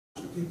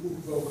people who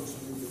voted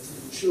for you, but to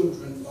the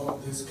children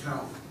of this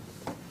county.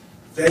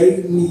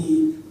 They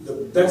need the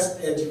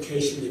best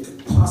education they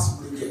could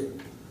possibly get.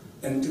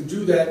 And to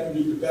do that,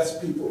 you need the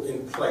best people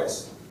in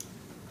place.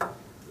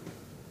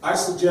 I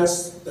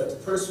suggest that the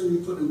person you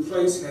put in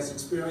place has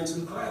experience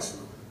in the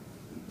classroom.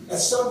 And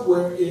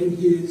somewhere in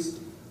his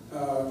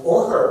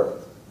or her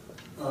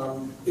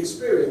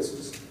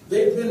experiences,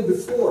 they've been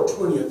before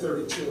 20 or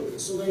 30 children,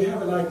 so they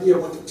have an idea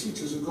what the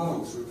teachers are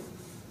going through.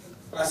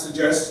 I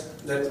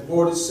suggest that the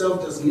board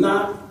itself does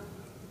not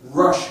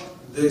rush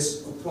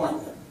this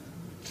appointment.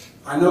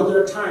 I know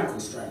there are time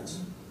constraints,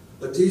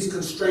 but these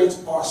constraints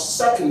are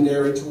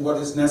secondary to what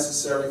is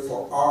necessary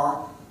for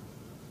our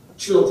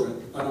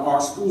children and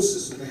our school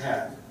system to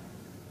have.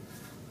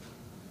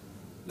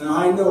 Now,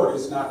 I know it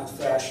is not in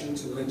fashion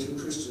to mention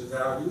Christian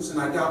values, and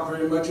I doubt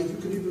very much if you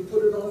could even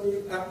put it on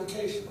the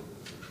application,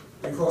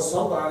 because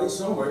somebody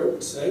somewhere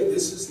would say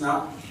this is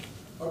not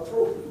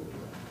appropriate.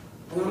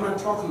 And I'm not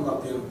talking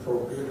about being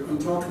appropriate, I'm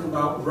talking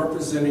about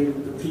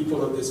representing the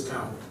people of this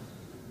county.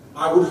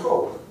 I would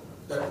hope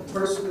that the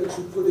person that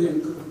you put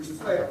in could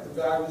reflect the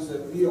values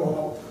that we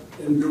all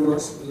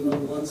endorse and the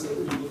ones that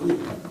we believe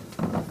in.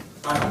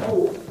 I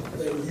hope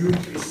that you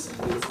can see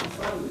this and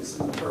find this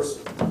in the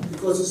person,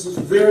 because this is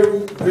very,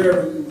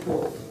 very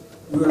important.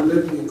 We are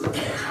living in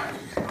critical times.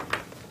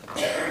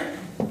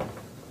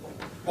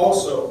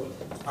 Also,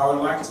 I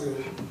would like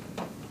to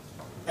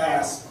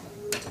ask,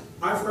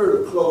 I've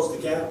heard of close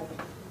the gap.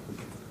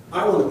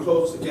 I want to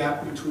close the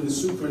gap between the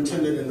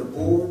superintendent and the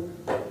board,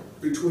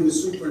 between the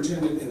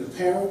superintendent and the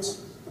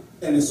parents,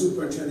 and the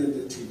superintendent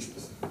and the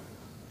teachers.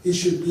 He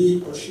should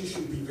be, or she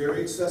should be,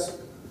 very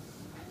accessible.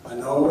 I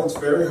know it's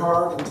very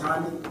hard and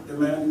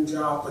time-demanding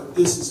job, but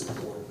this is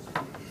important.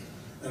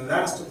 And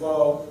last of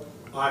all,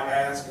 I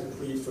ask and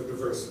plead for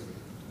diversity.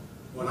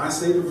 When I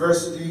say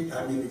diversity,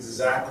 I mean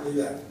exactly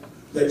that.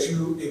 That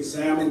you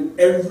examine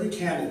every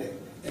candidate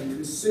and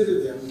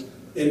consider them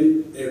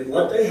in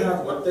what they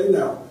have, what they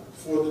know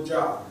for the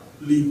job.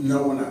 Leave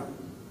no one out.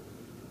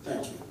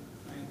 Thank you.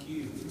 Thank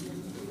you.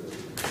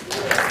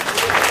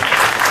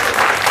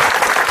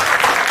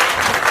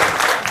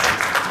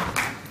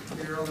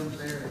 Carolyn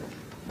Barrett.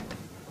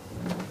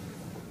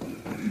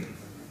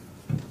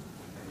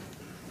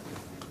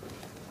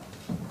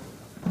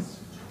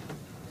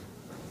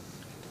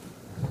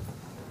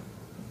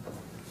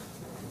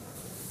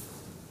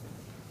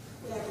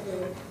 Good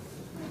afternoon.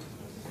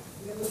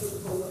 Members of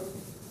the board.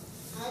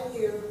 I'm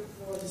here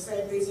for the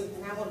same reason,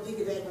 and I want to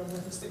piggyback on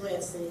what Mr.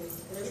 Grant said.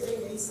 And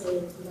everything that he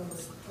said,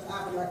 was what I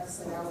would like to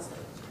say also.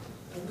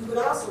 And we would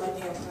also like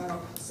to have our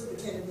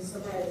superintendent be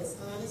somebody that's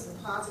honest and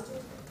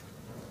positive,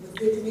 with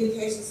good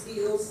communication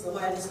skills,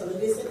 somebody that's going to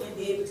listen and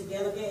be able to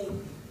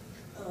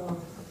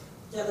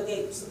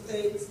delegate some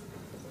things.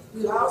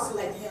 We would also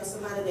like to have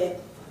somebody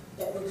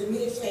that will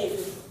communicate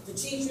with the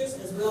teachers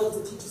as well as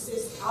the teacher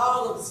assistants,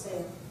 all of the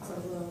staff,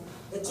 from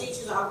the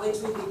teachers all the way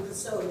to the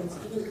custodians,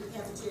 even the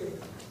cafeteria.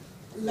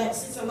 We'd like to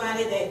see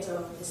somebody that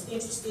is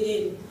interested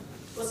in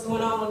what's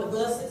going on the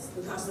buses,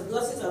 because the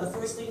buses are the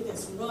first thing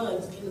that's run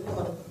in the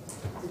morning.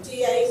 The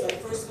TAs are the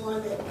first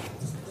one that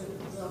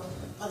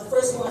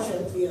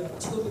the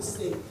children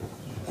see.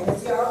 And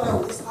as y'all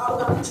know, it's all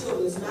about the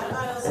children. It's not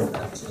about us, it's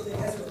about the children.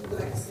 That's what we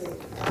like to say.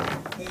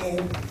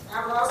 And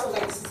I would also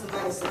like to see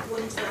somebody that's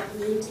supporting to our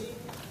community,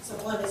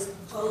 someone that's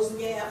closing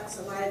the gap,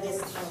 somebody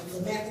that's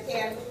in the Math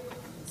Academy,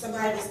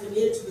 somebody that's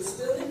committed to the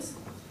students,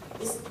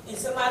 and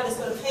somebody that's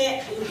going to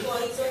pat the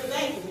employees of the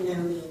bank every now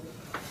and then.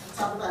 I'm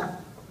talking about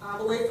all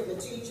the way from the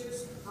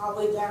teachers, all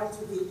the way down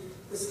to the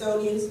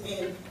custodians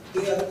and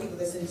the other people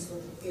that's in the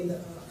school, in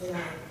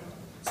our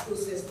school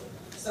system.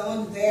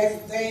 Someone who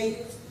has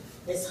values,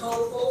 that's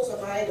hopeful,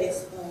 somebody that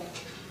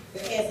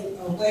has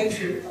a way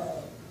to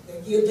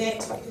give back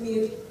to the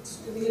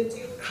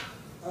community.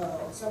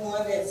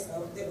 Someone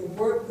that will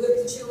work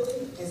with the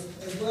children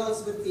as well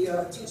as with the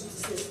teachers'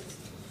 assistants.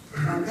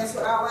 That's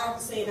what I have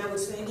to say, and I would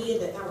say again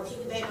that I would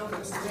piggyback on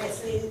what Mr. Grant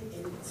said,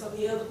 and some of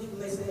the other people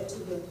may say that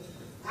too, but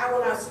I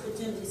want our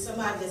superintendent to be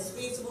somebody that's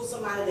feasible,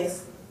 somebody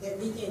that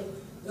we can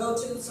go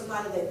to,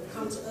 somebody that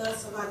come to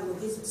us, somebody will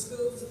visit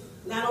schools,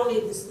 not only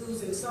the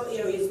schools in some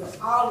areas, but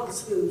all of the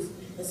schools,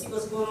 and see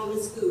what's going on in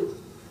the school.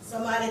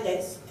 Somebody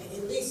that's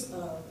at least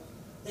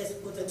that's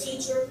with a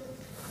teacher.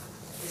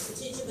 It's a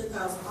teacher,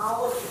 because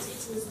all of the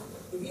teachers,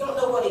 if you don't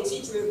know what a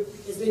teacher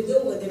has been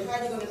doing, then how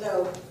are you going to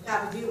know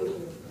how to deal with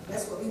you?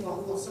 That's what we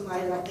want. We want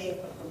somebody like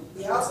that.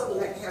 We also would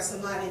like to have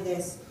somebody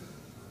that's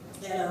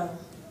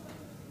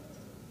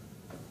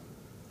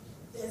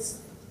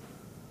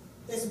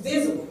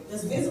visible.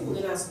 That's visible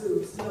in our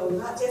schools.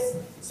 Not just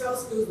some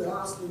schools, but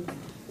all schools.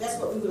 That's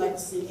what we would like to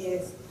see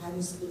as our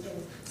new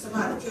superintendent.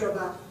 Somebody to care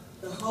about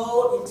the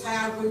whole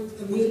entire group,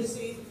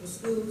 community, the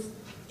schools,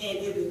 and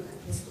everybody.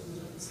 That's what we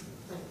would like to see.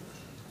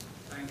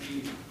 Thank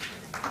you.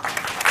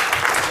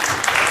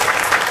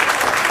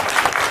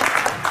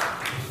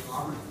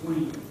 Robert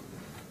Queen.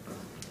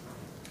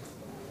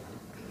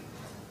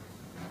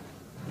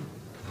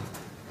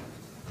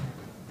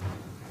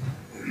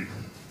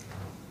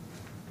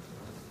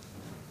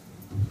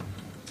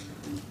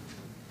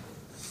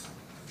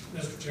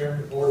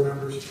 Chairman, board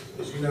members,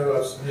 as you know,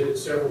 I've submitted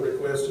several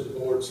requests to the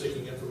board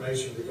seeking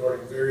information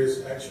regarding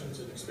various actions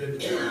and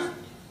expenditures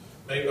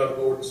made by the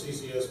board and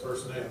CCS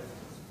personnel.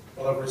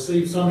 While I've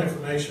received some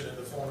information in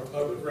the form of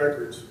public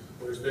records,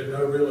 there's been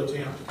no real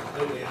attempt to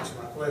completely answer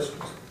my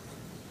questions.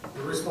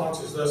 Your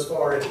responses thus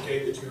far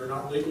indicate that you are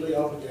not legally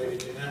obligated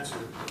to answer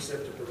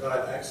except to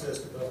provide access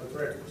to public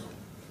records.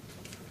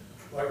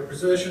 While your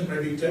position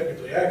may be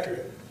technically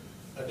accurate,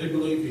 I do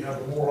believe you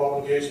have a moral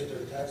obligation to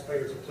the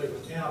taxpayers of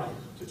Cleveland County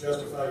to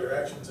justify your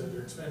actions and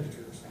your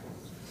expenditures.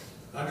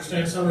 I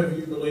understand some of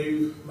you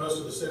believe most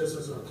of the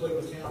citizens of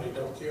Cleveland County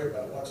don't care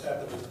about what's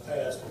happened in the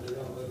past and they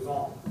want to move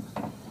on.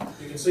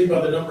 You can see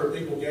by the number of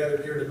people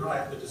gathered here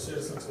tonight that the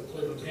citizens of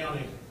Cleveland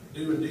County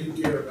do indeed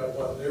care about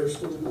what their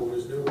school board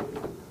is doing.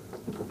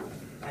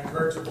 I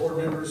encourage the board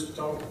members to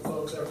talk to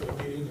folks after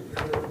the meeting and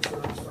hear their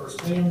concerns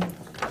firsthand.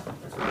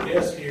 And for the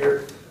guests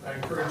here, I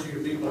encourage you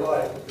to be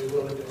polite and be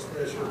willing to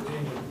express your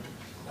opinion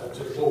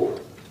to the board.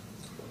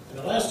 In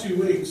the last 2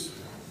 weeks,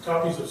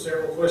 copies of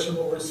several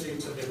questionable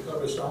receipts have been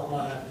published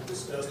online and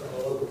discussed on the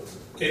local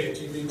cable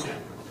TV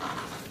channel.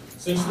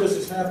 Since this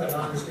has happened,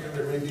 I understand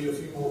there may be a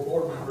few more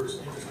board members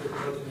interested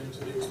in looking into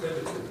the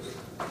expenditures.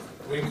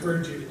 We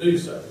encourage you to do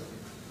so.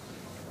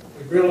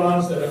 We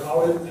realize that an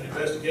audit and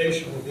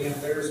investigation will be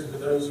embarrassing to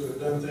those who have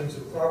done things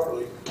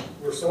improperly.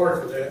 We're sorry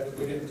for that, but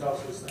we didn't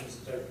cause these things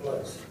to take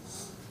place.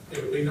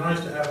 It would be nice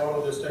to have all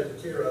of this taken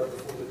care of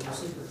before the new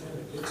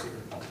superintendent gets here.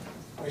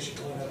 We should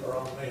clean up our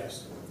own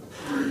mess.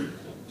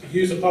 To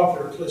use a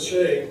popular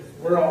cliche,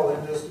 we're all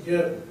in this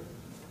together.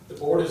 The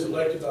board is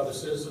elected by the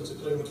citizens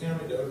of Cleveland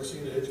County to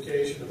oversee the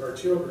education of our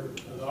children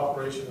and the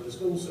operation of the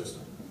school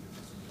system.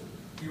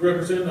 You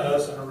represent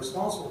us and are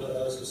responsible to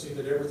us to see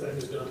that everything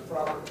is done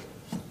properly.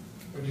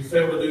 When you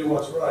fail to do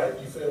what's right,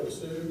 you fail the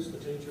students, the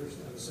teachers,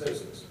 and the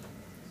citizens.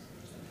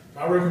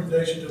 My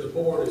recommendation to the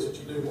board is that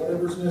you do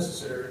whatever is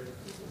necessary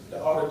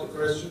to audit the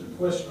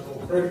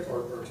questionable credit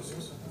card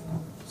purchases.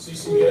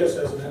 CCS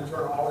has an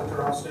internal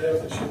auditor on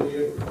staff that should be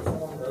able to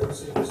perform or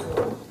oversee this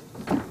work.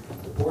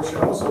 The board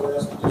should also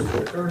ask the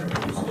district attorney to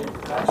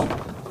take action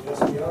on the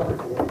SBI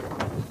report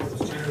that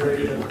was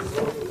generated as a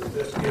result of the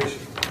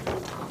investigation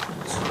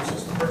into school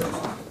system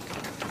purchasing.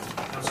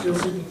 I'm still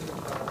seeking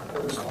a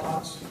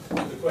response to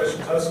the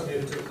questions I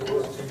submitted to the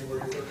board on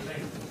January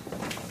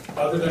 13th.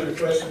 Other than the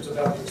questions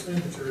about the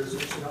expenditures,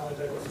 it should only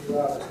take a few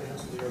hours to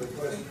answer the other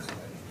questions.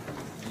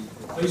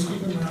 Please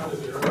keep in mind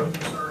that there are other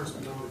concerns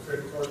beyond the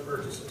credit card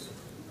purchases.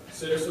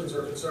 Citizens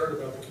are concerned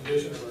about the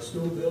condition of our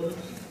school buildings,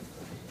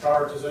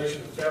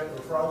 prioritization of capital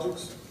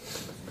projects,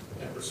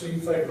 and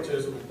perceived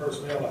favoritism in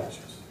personnel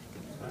actions.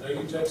 I know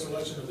you take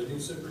selection of the new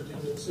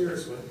superintendent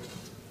seriously.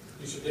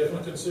 You should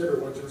definitely consider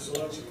what your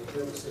selection will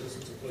tell the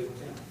citizens of Cleveland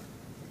County.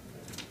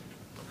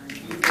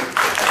 Thank you.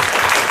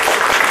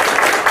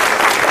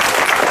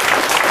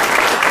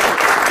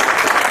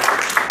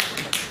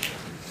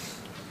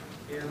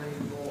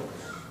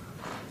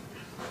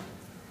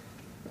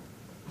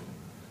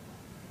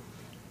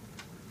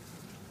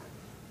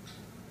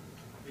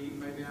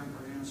 Maybe I'm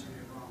pronouncing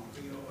it wrong.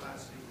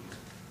 P-O-I-C.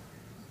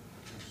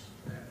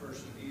 That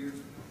person here.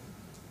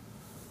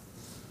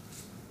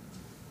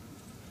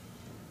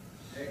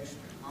 Next,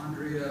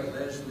 Andrea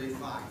Leslie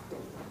Fife.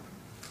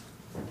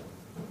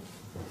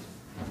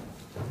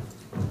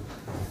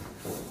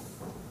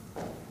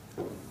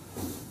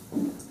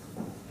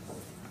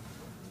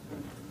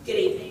 Good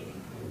evening.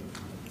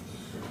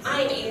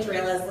 I am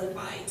Andrea Leslie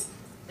White.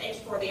 Thank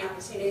you for the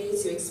opportunity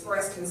to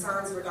express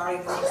concerns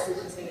regarding the next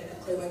superintendent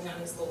of Cleveland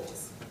County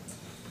Schools.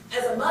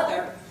 As a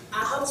mother,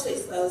 I hope to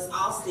expose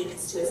all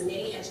students to as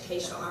many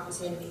educational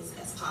opportunities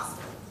as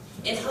possible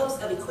in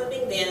hopes of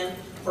equipping them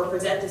for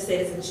productive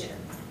citizenship.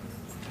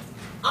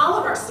 All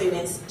of our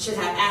students should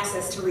have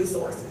access to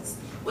resources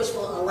which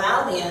will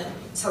allow them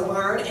to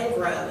learn and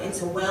grow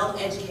into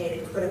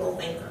well-educated critical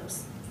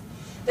thinkers.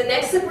 The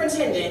next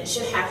superintendent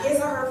should have his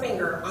or her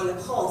finger on the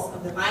pulse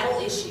of the vital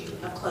issue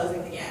of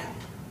closing the gap.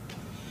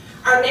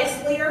 Our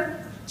next leader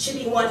should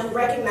be one who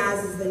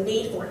recognizes the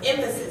need for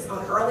emphasis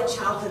on early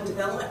childhood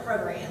development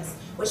programs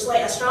which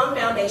lay a strong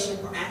foundation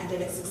for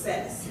academic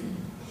success.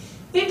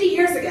 50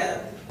 years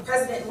ago,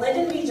 President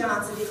Lyndon B.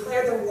 Johnson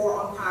declared the war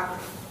on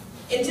poverty.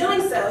 In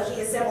doing so, he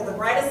assembled the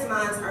brightest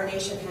minds our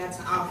nation had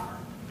to offer,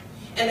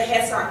 and the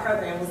Head Start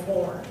program was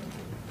born.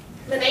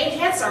 The name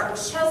Head Start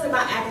was chosen by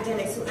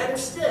academics who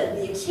understood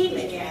the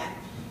achievement gap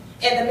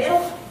and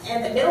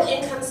the middle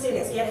income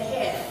students get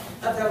ahead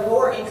of their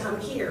lower income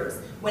peers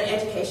when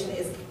education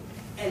is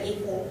an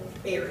equal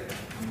barrier.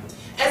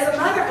 As a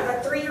mother of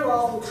a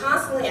 3-year-old who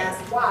constantly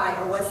asks why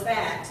or what's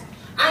that,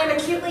 I am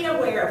acutely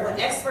aware of what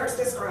experts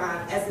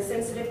describe as the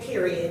sensitive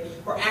period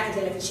for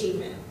academic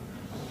achievement.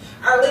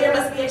 Our leader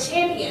must be a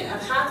champion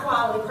of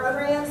high-quality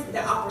programs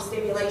that offer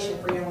stimulation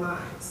for young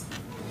minds.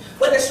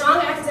 With a strong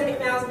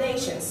academic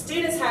foundation,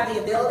 students have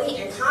the ability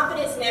and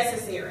confidence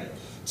necessary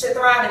to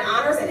thrive in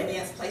honors and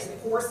advanced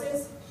placement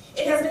courses.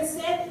 It has been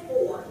said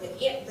before that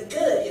the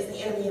good is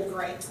the enemy of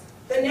great.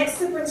 The next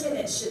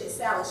superintendent should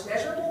establish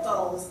measurable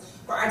goals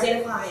for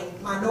identifying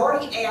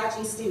minority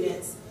AIG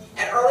students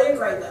at earlier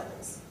grade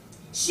levels.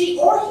 She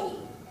or he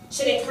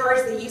should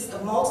encourage the use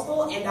of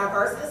multiple and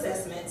diverse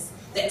assessments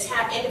that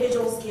tap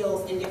individual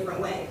skills in different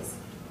ways.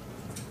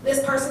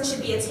 This person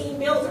should be a team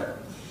builder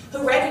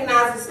who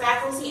recognizes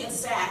faculty and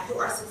staff who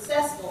are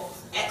successful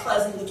at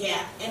closing the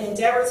gap and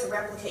endeavor to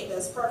replicate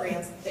those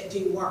programs that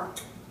do work.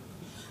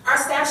 Our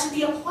staff should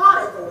be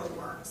applauded for what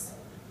works,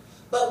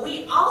 but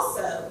we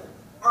also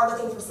are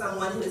looking for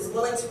someone who is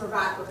willing to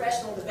provide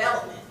professional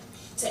development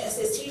to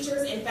assist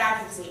teachers and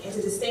faculty and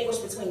to distinguish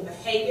between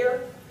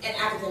behavior and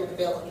academic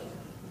ability.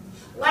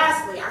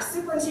 Lastly, our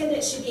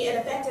superintendent should be an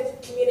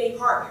effective community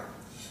partner.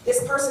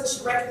 This person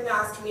should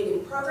recognize community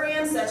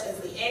programs such as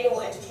the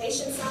Annual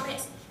Education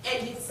Summit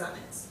and Youth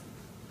Summits.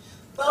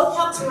 Both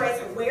help to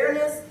raise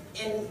awareness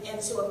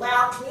and to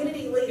allow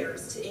community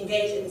leaders to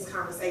engage in this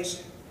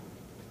conversation.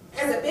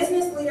 As a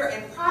business leader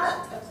and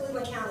product of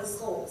Cleveland County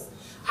Schools,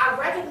 I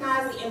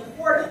recognize the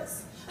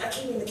importance of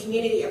keeping the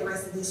community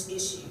abreast of this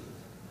issue.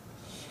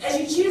 As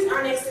you choose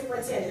our next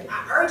superintendent,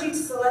 I urge you to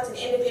select an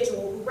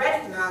individual who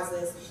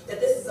recognizes that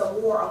this is a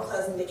war on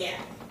closing the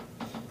gap.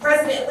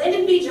 President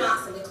Lyndon B.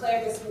 Johnson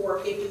declared this war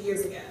 50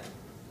 years ago.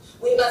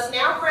 We must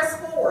now press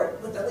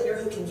forward with a leader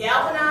who can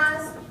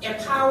galvanize,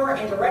 empower,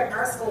 and direct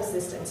our school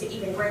system to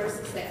even greater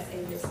success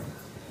in this time.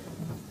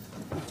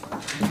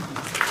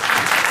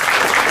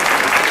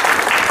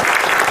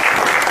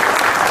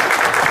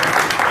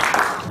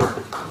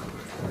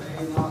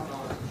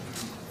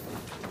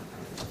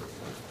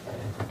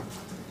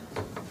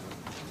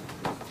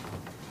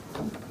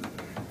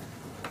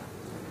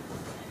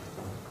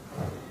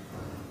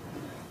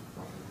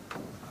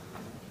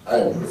 I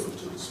am grateful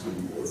to the school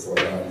board for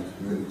allowing the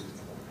community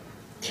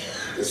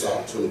this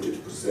opportunity to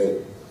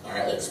present our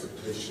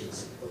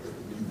expectations of the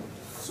new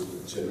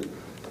superintendent.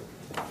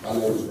 My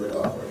name is Ray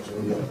Lockhart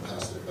Jr. I'm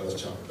pastor at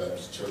Ellis Chapel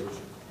Baptist Church.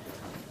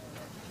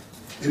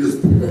 It is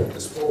apparent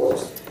that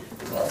sports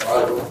are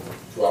vital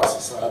to our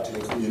society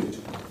and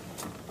community.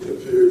 It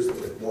appears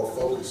that more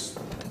focus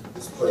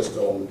is placed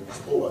on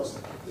sports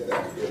than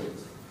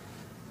academics.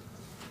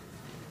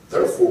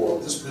 Therefore,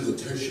 this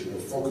presentation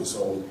will focus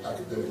on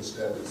academic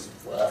standards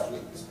for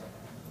athletes.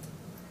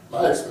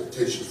 My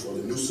expectations for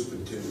the new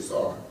superintendents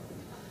are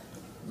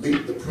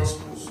meet the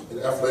principals and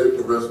athletic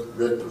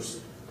directors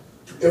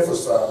to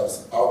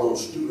emphasize although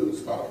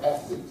students are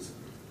athletes,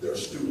 they're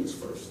students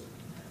first.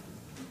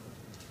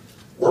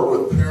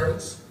 Work with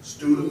parents,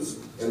 students,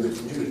 and the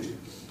community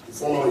to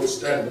formulate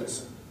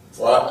standards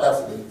for our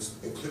athletes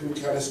in Cleveland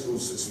County school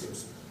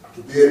systems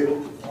to be able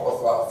to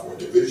qualify for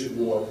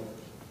Division I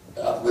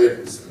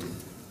athletics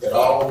at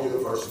all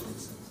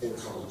universities and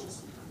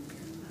colleges.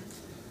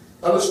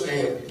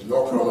 Understand the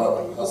North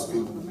Carolina High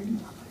School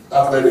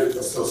Athletic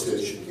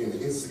Association in the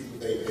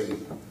NCAA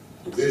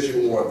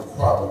Division I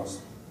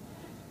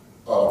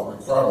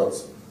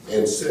requirements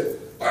and set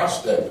our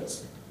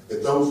standards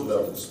at those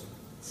levels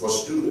for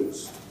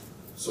students,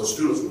 so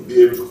students would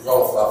be able to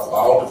qualify for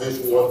all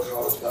Division I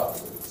college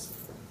athletics.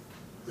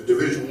 The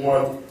Division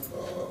I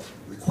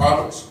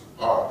requirements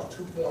are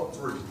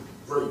 2.3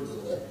 grade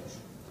level average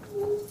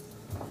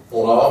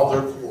on all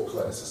their core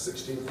classes,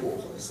 16 core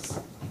classes.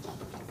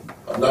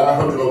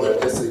 900 on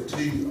their SAT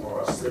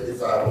or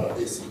 75 on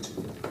the ACT.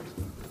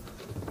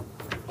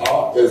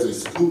 As a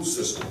school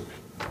system,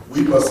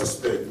 we must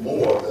expect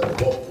more than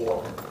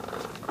 1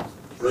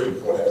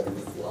 grade point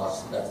average for our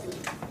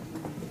athletes.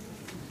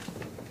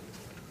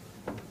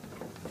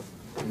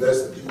 And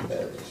that's the deep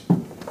average.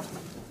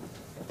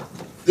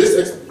 This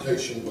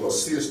expectation will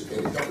assist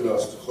in helping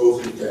us to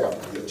close the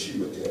gap, the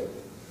achievement gap.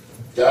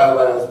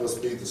 Guidelines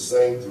must be the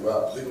same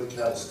throughout Cleveland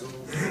County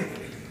schools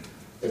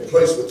and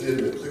placed within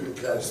the Cleveland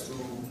County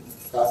School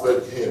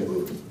Athletic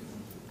Handbook.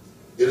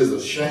 It is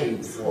a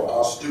shame for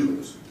our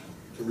students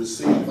to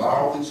receive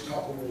all these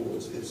top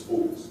awards in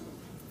sports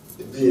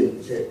and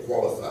then can't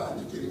qualify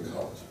to get in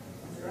college.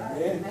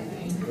 Amen.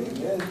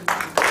 Amen.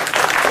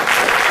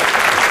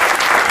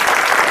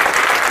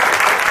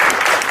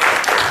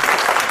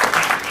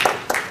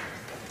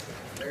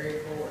 Very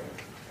forward.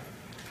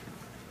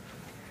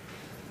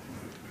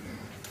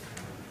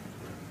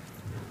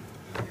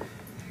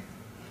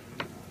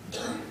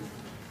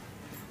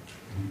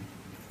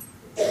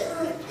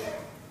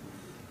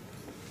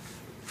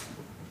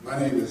 My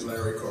name is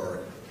Larry Corey.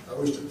 I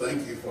wish to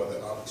thank you for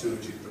the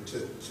opportunity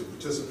to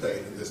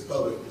participate in this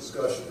public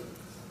discussion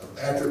of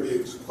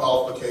attributes,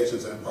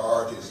 qualifications, and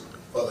priorities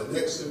for the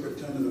next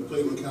superintendent of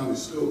Cleveland County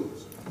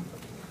Schools.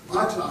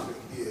 My topic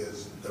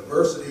is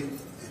diversity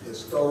in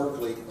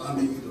historically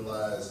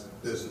underutilized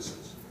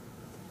businesses.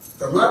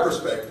 From my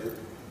perspective,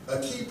 a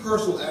key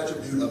personal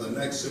attribute of the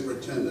next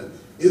superintendent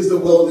is the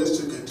willingness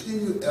to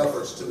continue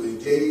efforts to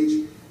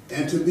engage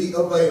and to be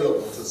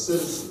available to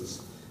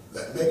citizens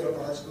that make up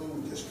our school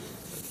district.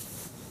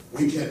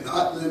 We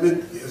cannot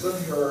limit his or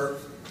her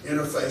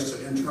interface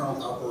to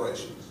internal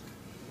operations.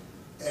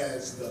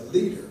 As the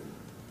leader,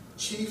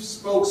 chief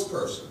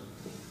spokesperson,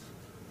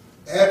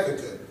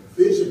 advocate,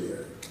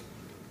 visionary,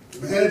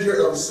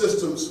 manager of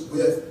systems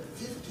with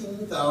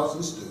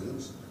 15,000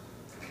 students,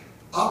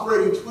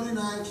 operating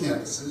 29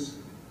 campuses,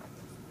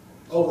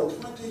 over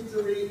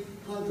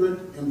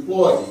 2,300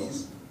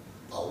 employees,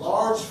 a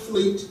large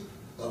fleet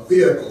of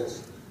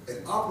vehicles,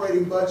 an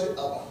operating budget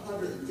of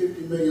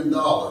 $150 million.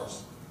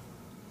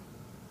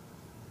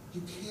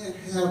 You can't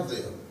have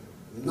them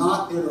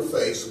not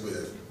interface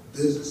with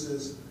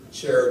businesses,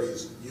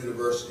 charities,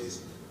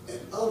 universities, and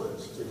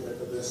others to get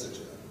the message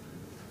out.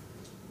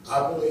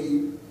 I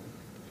believe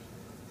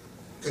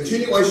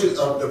continuation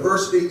of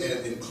diversity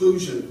and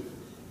inclusion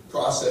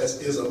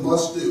process is a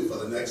must-do for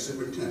the next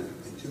superintendent.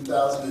 In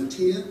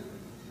 2010,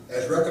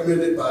 as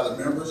recommended by the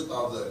members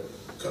of the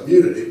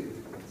community,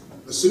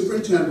 the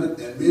superintendent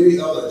and many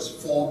others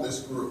formed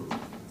this group.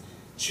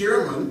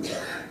 Chairman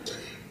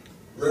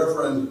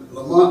Reverend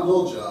Lamont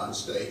Littlejohn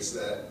states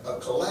that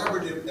this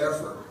collaborative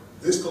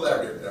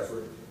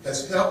effort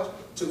has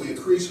helped to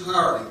increase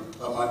hiring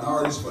of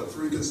minorities for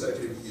 3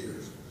 consecutive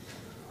years.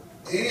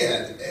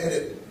 And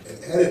an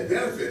added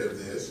benefit of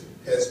this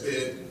has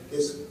been,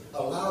 it's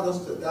allowed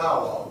us to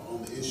dialogue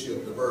on the issue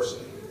of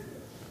diversity.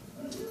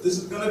 This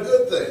has been a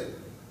good thing,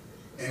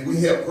 and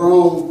we have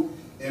grown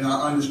in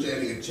our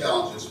understanding of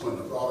challenges when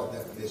the broader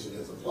definition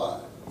is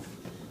applied.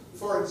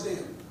 For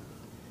example,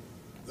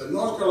 the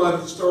North Carolina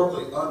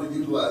Historically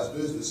Underutilized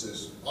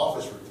Businesses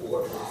Office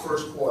Report for the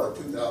first quarter of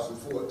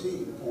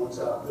 2014 points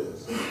out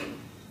this,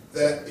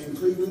 that in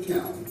Cleveland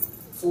County,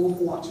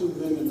 $4.2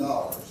 million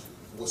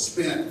was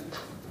spent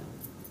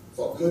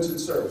for goods and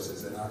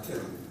services in our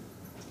county.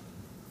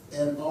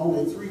 And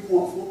only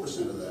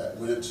 3.4% of that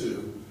went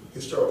to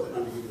historically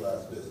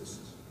underutilized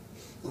businesses.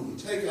 When you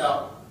take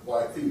out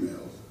white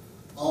females,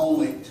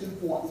 only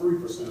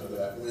 2.3% of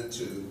that went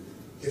to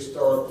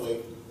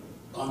historically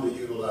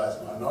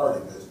underutilized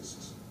minority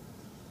businesses.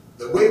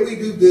 The way we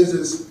do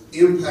business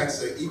impacts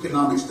the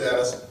economic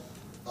status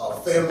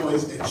of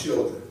families and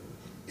children.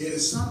 It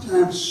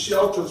sometimes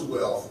shelters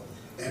wealth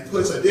and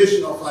puts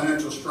additional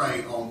financial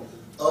strain on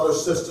other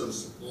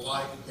systems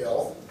like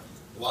health,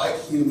 like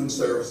human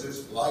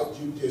services, like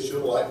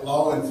judicial, like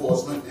law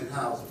enforcement and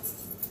housing.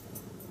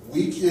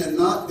 We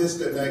cannot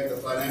disconnect the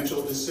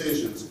financial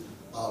decisions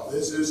of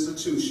this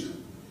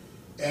institution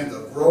and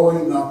the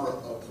growing number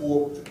of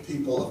poor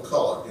people of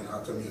color in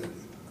our community.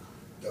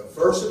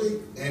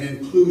 Diversity and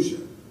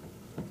inclusion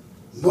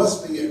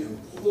must be an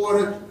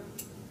important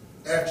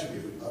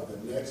attribute of the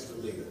next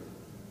leader.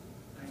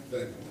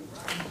 Thank you.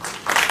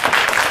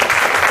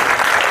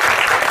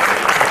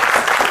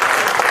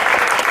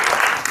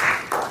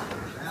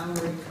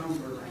 Valerie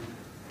Cumberland.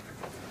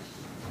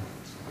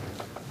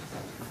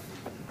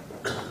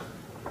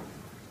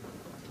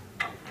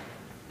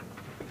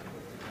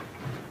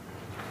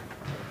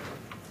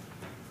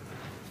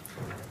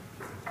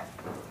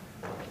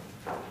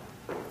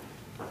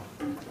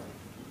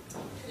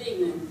 Good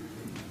evening.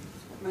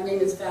 My name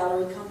is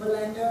Valerie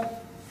Cumberlander,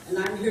 and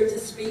I'm here to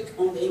speak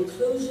on the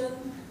inclusion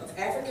of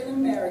African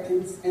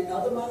Americans and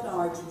other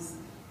minorities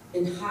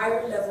in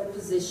higher level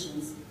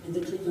positions in the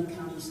Cleveland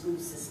County school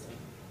system.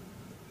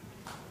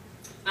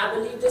 I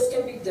believe this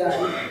can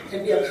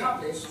be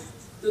accomplished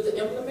through the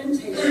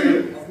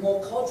implementation of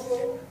more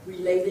cultural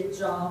related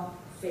job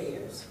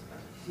fairs,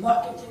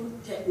 marketing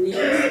techniques,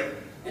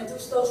 and through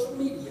social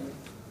media.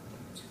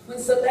 When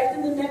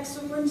selecting the next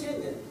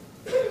superintendent,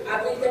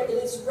 I believe that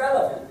it is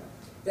relevant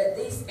that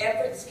these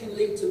efforts can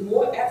lead to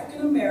more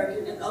African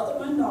American and other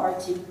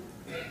minority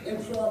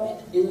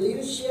employment in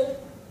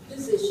leadership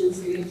positions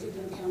in the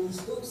Cleveland County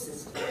school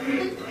system.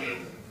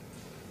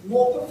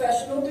 More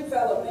professional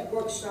development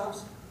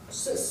workshops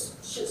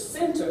should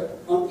center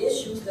on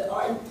issues that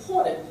are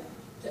important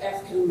to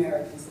African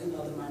Americans and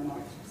other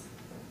minorities,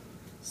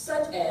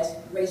 such as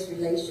race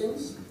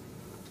relations,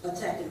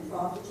 attacking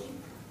poverty,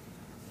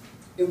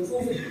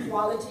 improving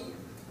quality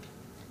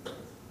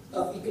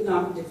of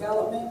economic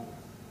development,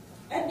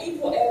 and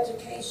equal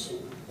education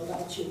of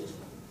our children.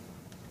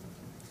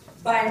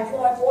 By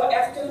employing more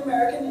African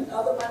American and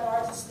other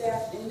minority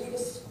staff in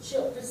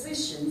leadership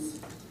positions,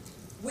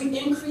 we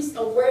increase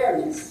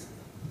awareness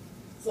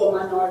for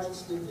minority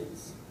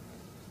students,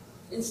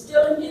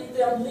 instilling in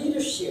them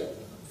leadership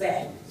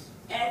values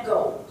and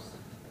goals,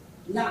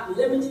 not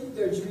limiting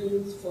their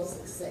dreams for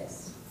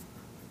success.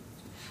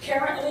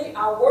 Currently,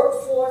 our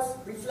workforce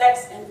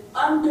reflects an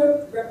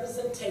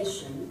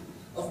underrepresentation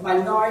of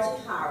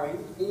minority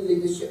hiring in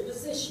leadership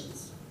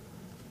positions.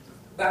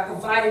 By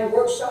providing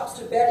workshops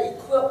to better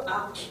equip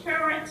our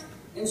current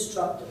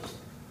instructors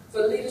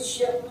for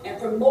leadership and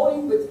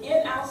promoting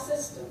within our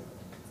system,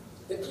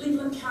 the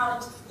Cleveland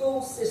County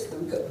school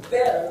system could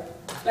better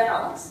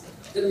balance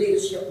the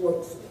leadership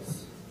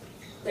workforce.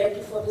 Thank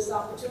you for this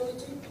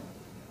opportunity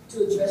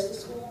to address the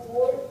school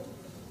board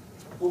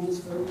on this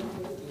very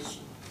important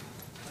issue.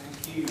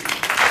 Thank you.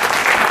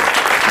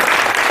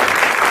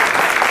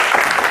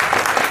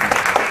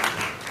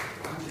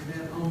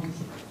 Anjanette Holmes.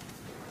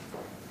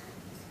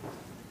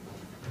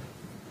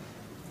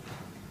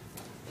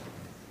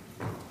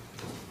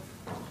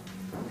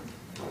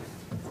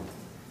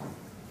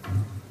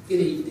 Good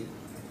evening.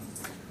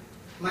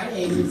 My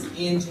name is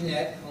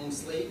Anjanette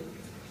Holmesley.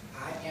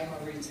 I am a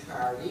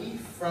retiree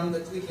from the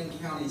Cleveland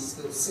County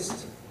School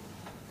System.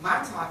 My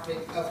title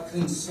topic of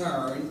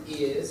concern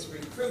is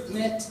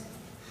recruitment,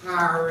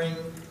 hiring,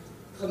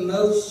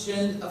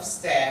 promotion of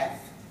staff,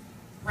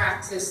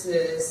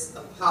 practices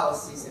of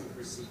policies and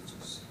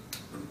procedures.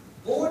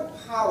 Board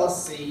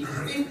Policy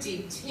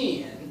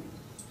 5010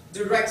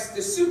 directs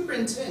the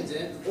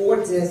superintendent or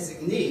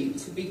designee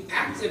to be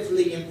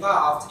actively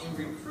involved in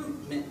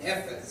recruitment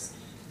efforts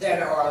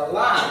that are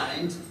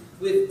aligned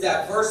with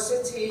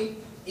diversity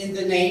in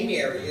the named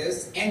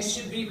areas and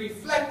should be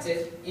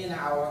reflected in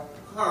our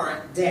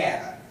current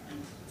data.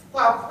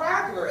 While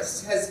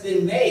progress has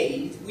been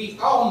made, we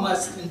all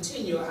must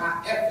continue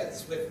our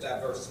efforts with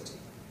diversity.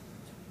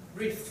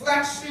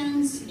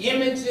 Reflections,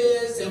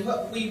 images, and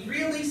what we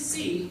really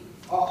see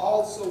are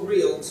also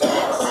real to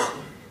us.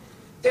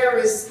 There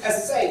is a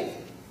saying,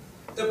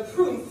 the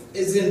proof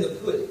is in the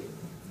pudding.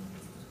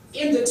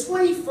 In the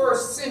 21st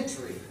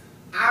century,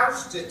 our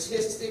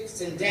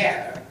statistics and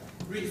data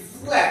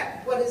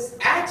reflect what is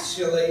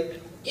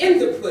actually in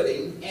the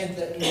pudding and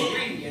the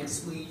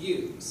ingredients we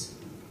use.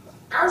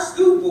 Our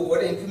school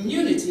board and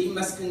community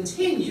must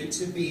continue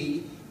to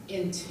be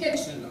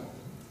intentional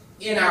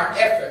in our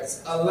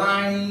efforts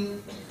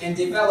aligning and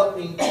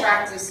developing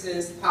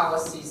practices,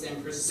 policies,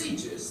 and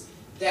procedures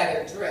that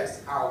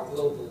address our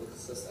global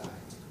society.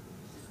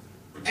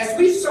 As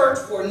we search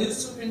for a new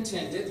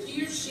superintendent,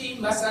 he or she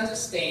must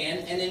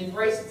understand and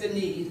embrace the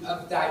need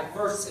of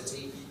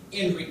diversity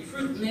in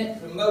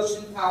recruitment,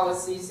 promotion,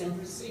 policies, and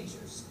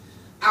procedures.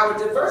 Our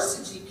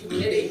diversity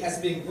committee has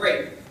been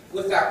great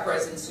with our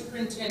present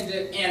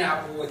superintendent and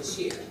our board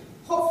chair.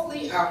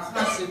 Hopefully, our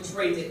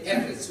concentrated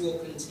efforts will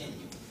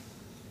continue.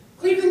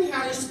 Cleveland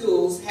County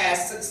Schools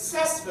has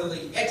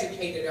successfully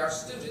educated our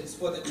students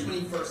for the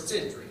 21st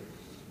century.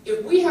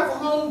 If we have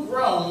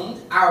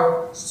homegrown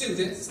our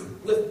students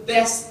with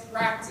best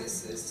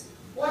practices,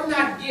 why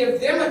not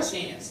give them a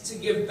chance to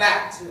give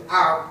back to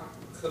our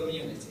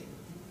community?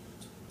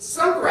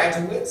 Some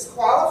graduates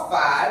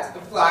qualified,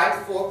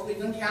 applied for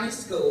Cleveland County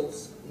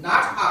Schools,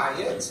 not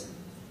hired,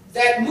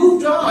 that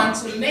moved on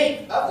to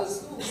make other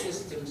school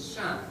systems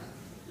shine.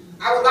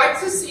 I would like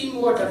to see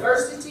more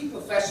diversity,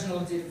 professional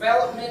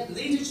development,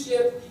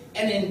 leadership,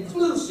 and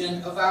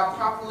inclusion of our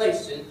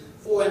population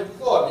for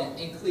employment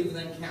in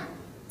Cleveland County.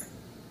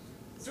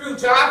 Through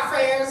job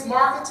fairs,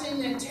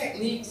 marketing and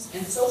techniques,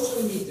 and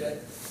social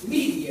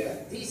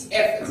media, these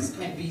efforts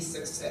can be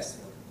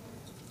successful.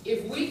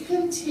 If we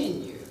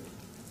continue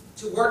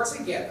to work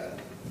together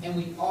and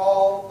we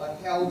all are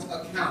held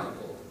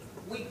accountable,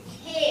 we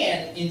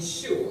can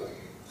ensure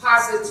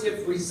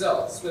positive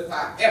results with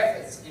our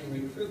efforts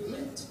in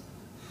recruitment,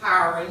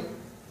 hiring,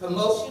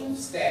 promotion of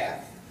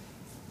staff,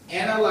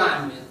 and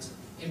alignment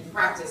in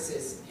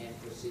practices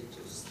and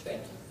procedures.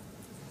 Thank you.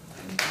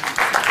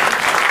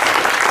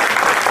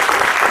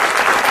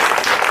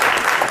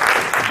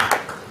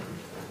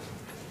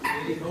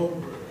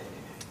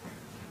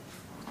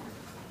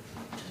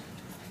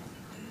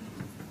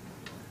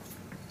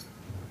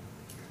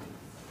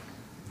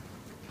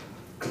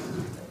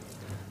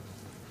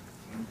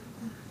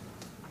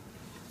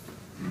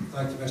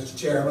 Thank you, Mr.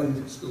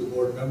 Chairman, school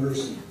board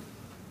members.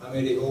 I'm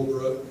Eddie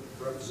Holbrook,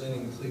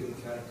 representing the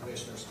Cleveland County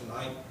Commissioners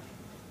tonight.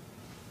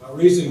 My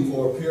reason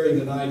for appearing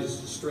tonight is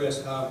to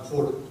stress how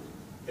important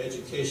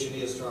education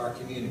is to our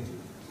community.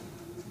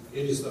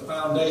 It is the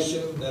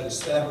foundation that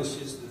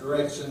establishes the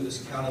direction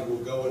this county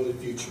will go in the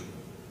future.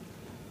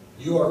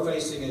 You are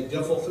facing a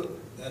difficult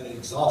and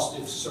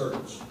exhaustive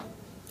search.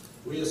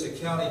 We as a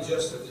county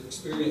just have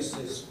experienced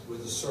this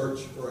with the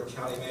search for a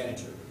county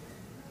manager.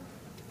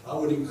 I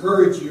would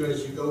encourage you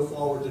as you go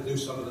forward to do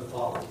some of the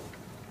following.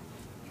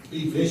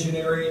 Be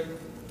visionary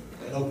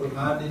and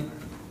open-minded.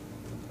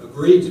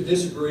 Agree to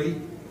disagree,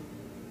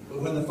 but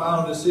when the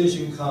final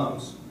decision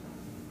comes,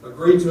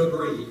 agree to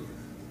agree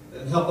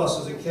and help us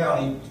as a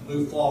county to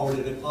move forward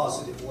in a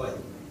positive way.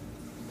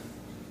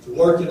 To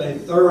work in a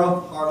thorough,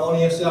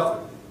 harmonious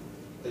effort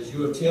as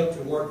you attempt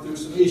to work through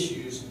some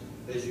issues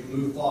as you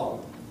move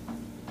forward.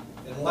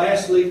 And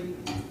lastly,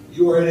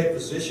 you are in a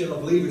position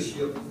of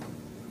leadership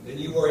and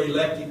you are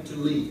elected to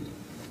lead.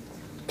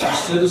 Our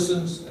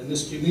citizens and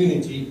this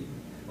community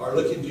are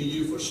looking to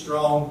you for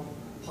strong,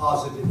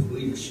 positive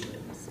leadership.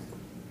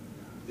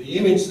 The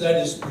image that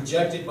is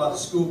projected by the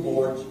school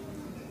board,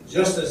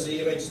 just as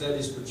the image that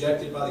is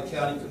projected by the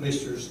county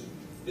commissioners,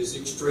 is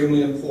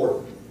extremely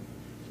important.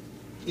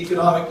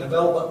 Economic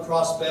development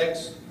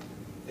prospects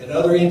and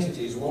other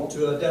entities want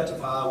to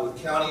identify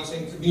with counties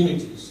and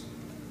communities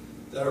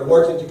that are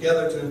working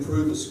together to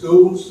improve the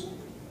schools,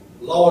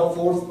 law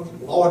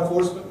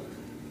enforcement,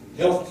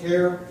 health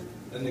care,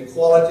 and the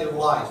quality of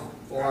life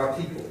for our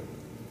people.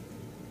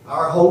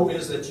 Our hope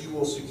is that you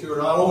will secure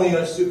not only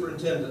a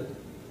superintendent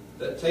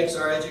that takes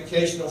our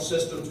educational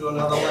system to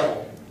another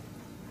level,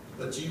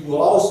 but you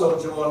will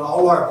also join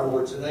all our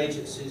boards and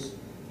agencies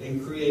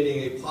in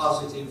creating a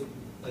positive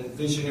and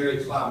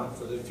visionary climate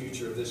for the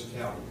future of this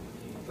county.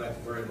 Thank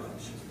you very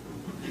much.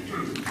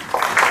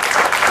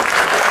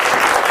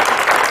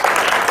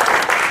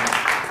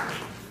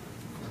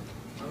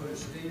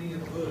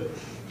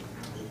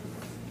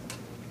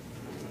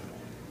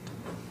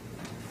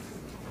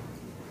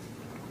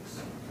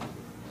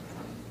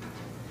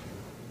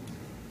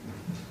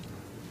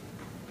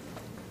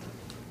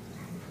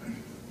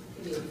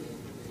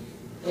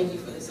 Thank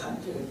you for this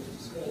opportunity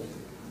to speak.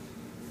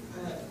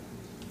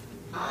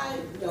 I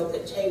know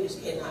that changes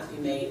cannot be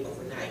made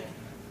overnight,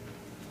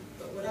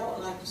 but what I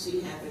would like to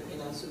see happen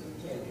in our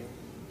superintendent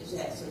is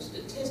that some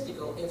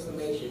statistical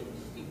information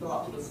be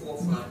brought to the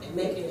forefront and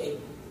make it a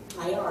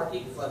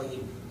priority for the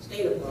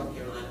state of North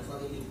Carolina, for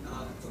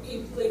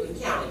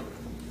Cleveland County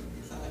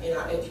in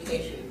our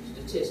education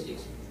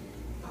statistics.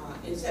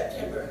 In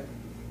September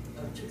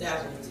of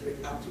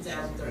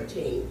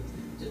 2013,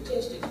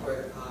 statistics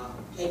were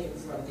taken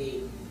from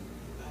the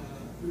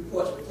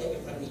reports were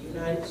taken from the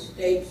United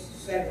States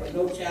Federal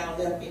No Child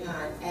Left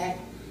Behind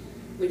Act,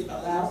 which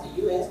allows the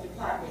U.S.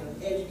 Department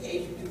of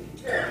Education to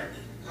determine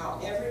how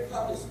every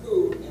public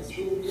school and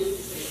school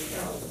district in the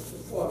county is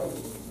performing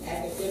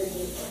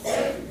academically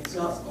according to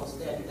results on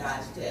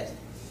standardized tests.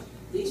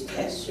 These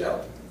tests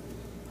show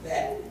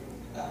that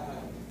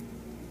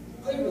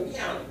Cleveland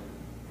County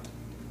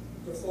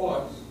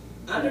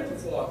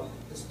underperforms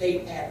the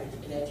state average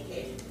in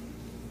education.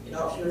 It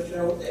also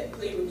shows that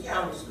Cleveland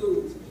County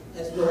schools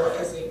has lower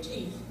SAT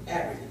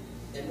average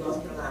than North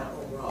Carolina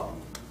overall.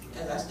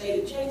 As I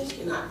stated, changes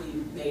cannot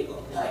be made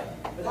overnight,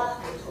 but I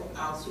hope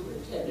our new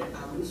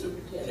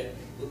superintendent,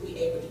 will be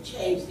able to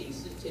change these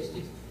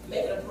statistics,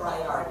 make it a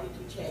priority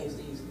to change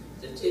these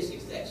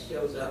statistics that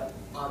shows up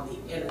on the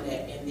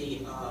internet in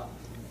the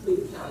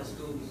Cleveland County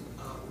Schools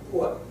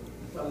report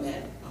from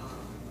that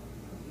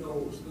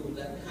No School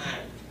Left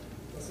Behind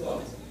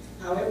performance.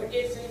 However, it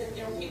did say that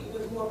there are people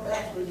with more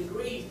bachelor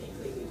degrees in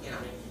Cleveland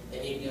County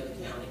than any other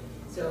county.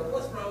 So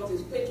what's wrong with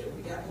this picture?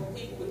 We got more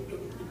people with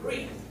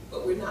degrees,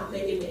 but we're not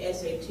making the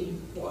SAT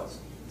points.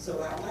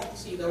 So I'd like to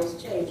see those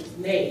changes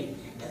made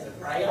as a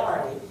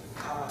priority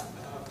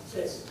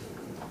since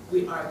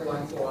we are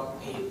going for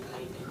a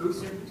new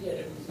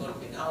superintendent who's going to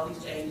make all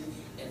these changes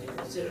and to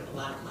consider a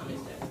lot of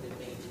comments that have been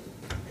made.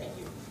 Thank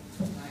you.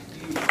 Thank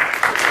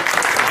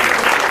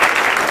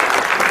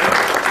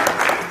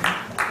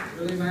you.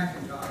 Willie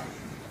McIntosh.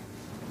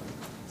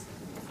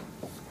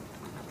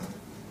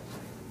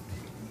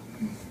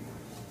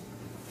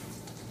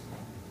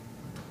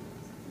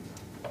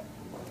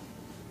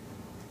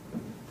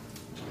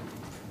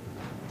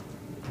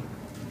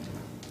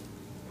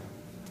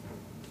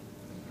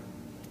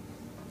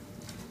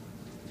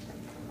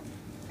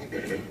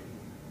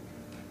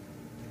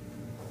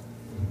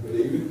 Good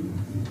evening,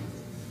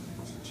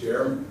 Mr.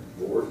 Chairman,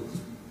 Board.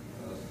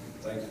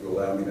 Thank you for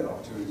allowing me the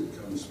opportunity to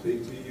come and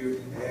speak to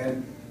you.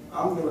 And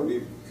I'm going to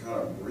be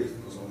kind of brief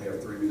because I only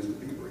have 3 minutes to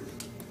be brief.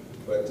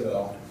 But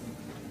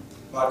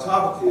my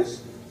topic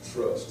is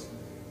trust.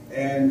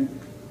 And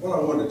what I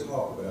wanted to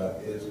talk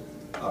about is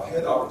I've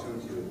had the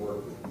opportunity to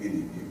work with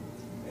many of you.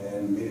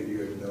 And many of you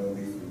have known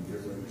me from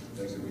different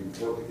things that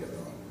we've worked together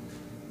on.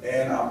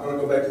 And I'm going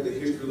to go back to the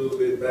history a little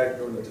bit, back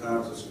during the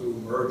times of school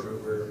merger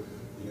where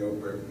the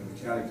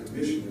county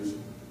commissioners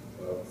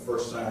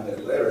first signed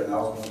that letter, and I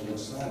was one of the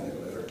ones to sign that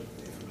letter,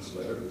 infamous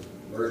letter, to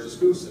merge the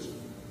school system.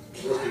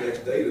 Of course, the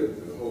next day,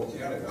 the whole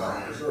county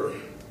got reserved.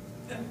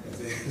 And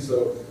then,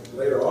 so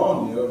later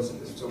on,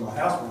 so my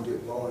house would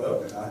get blown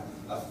up, and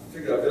I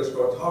figured I'd better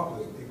start talking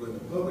to the people in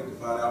the public to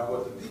find out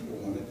what the people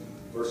wanted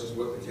versus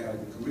what the county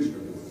commissioner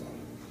board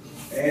wanted.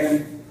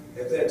 And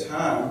at that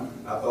time,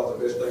 I thought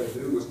the best thing to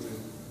do was to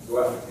go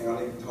out in the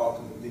county and talk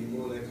to the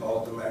people, and they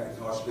called the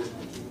McIntosh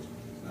Listening Tours.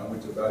 And I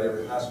went to about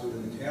every high school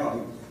in the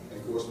county, and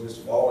of course, Miss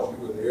Falls, you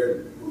were there,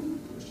 and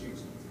she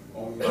was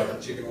on me like a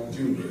chicken on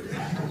June.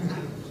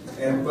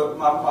 But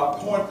my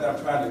point that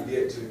I'm trying to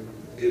get to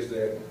is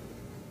that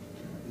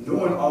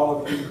knowing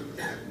all of you,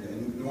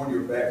 and knowing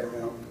your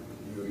background,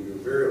 you're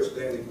very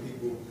outstanding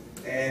people,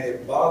 and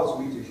it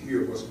bothers me to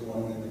hear what's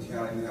going on in the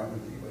county now when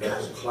people have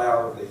this cloud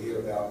over their head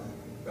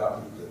about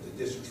the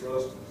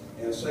distrust.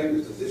 And the same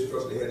as the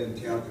distrust they had in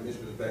the county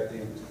commissioners back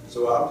then.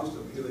 So I'm just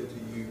appealing to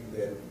you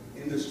that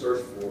in this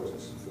search for the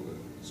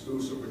school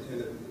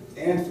superintendent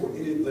and for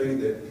anything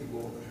that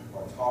people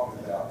are talking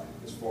about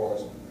as far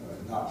as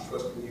not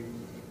trusting you,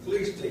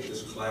 please take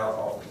this cloud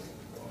off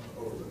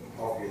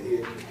your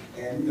head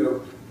and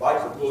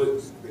bite the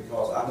bullet,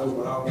 because I know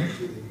when I went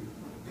to the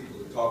people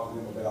to talk to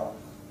them about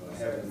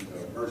having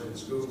merging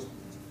schools,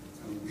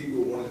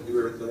 people wanted to do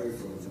everything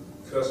from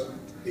cussing,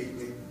 beat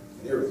me,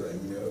 and everything,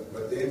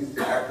 But then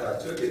after I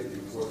took it,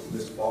 of course,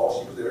 Miss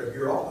Ball, she was there to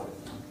hear all of it.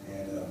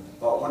 And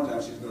thought one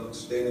time she was going to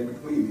stand in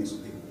between me and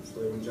some people so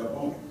they would jump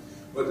on me.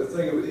 But the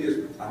thing of it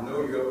is, I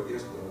know you're up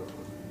against your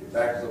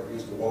back is up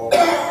against the wall,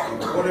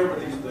 and whatever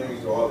these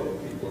things are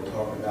that people are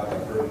talking about,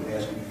 I've heard them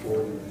asking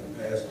before in the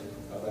past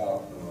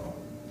about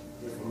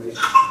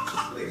information,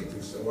 please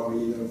do so. I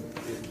mean,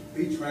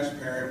 be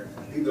transparent,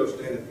 be those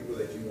standard people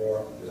that you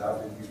are, that I've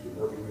been used to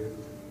working with,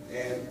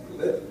 and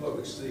let the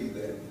public see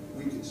that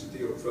we can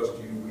still trust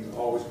you, we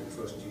always can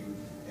trust you,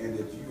 and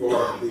that you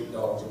are the big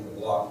dogs on the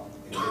block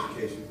in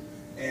education.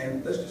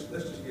 And let's just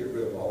get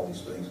rid of all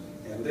these things,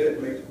 and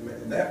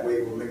in that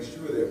way we'll make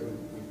sure that when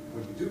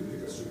you do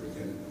pick a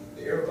superintendent,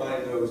 that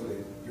everybody knows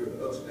that you're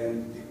the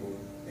upstanding people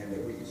and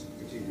that we can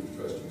continue to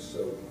trust you.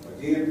 So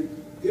again,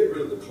 get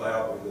rid of the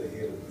cloud over the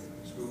head of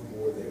the school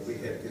board that we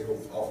had to get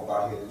off of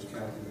our head as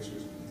county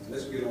commissioners.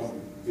 let's get on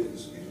with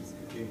business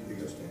and continue to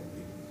be outstanding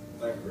people.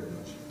 Thank you very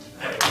much.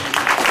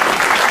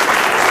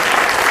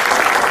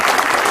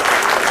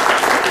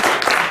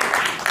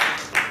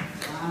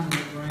 Ryan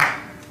McGrath.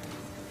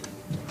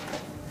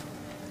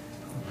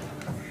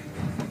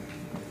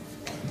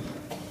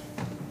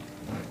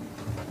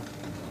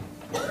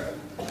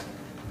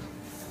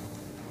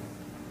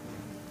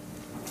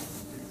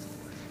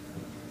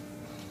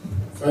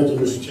 Thank you,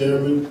 Mr.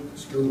 Chairman,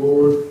 School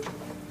Board.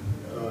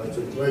 It's a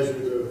pleasure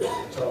to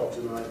talk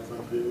tonight.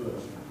 Thank you very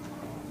much.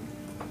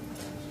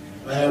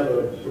 I have a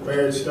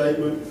prepared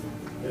statement,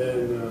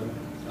 and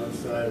I'm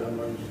decided I'm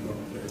going to use my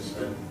prepared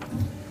statement.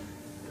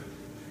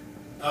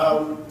 I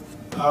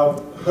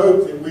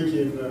hope that we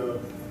can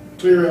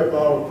clear up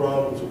all the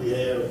problems we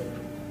have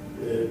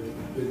that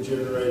been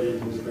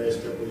generated in the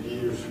past couple of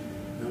years.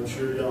 And I'm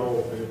sure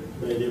y'all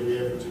have made every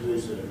effort to do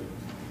so.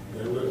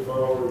 And I look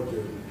forward to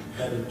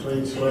having a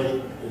clean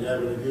slate and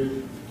having a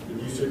good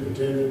new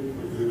superintendent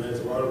who has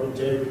a lot of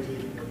integrity,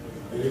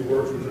 and he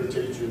works with our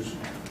teachers,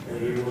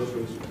 and he works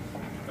with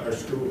our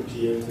school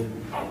kids, and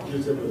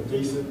gives them a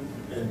decent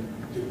and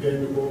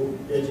dependable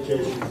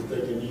education that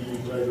they can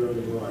use later on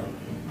in life.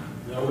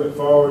 And I look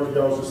forward to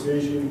y'all's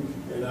decision,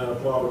 and I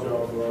applaud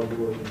y'all for all the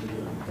work you've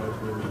done. Thank you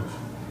very much.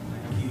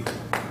 Thank you.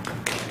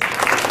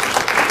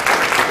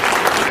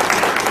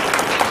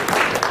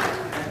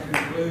 That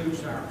concludes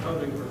our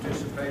public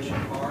participation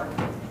part of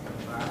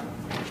our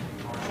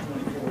March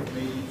 24th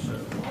meeting. So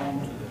on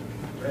to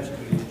the rest of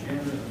the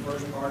agenda. The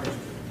first part is to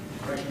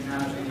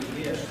recognize any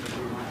guests that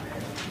we might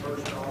have.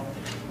 First off,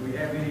 do we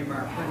have any of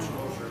our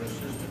principals or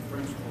assistant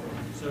principal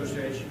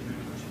association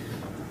members here?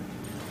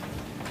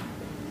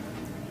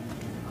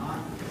 Not?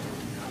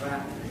 How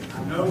about, I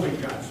know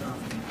we've got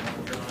something.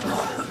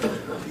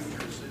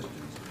 Teacher assistants.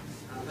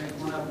 I think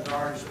one of them's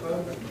already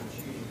spoken, but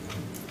she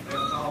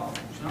left off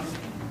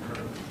something in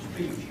her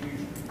speech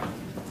usually. Do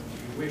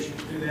you wish to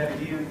do that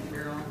again,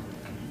 Carolyn?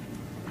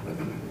 Thank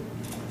you.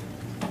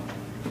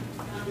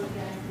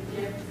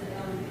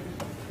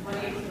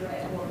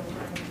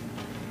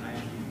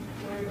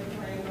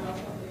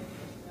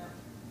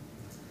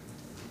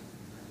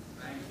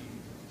 Thank you.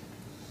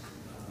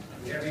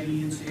 Do we have any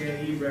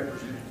NCAE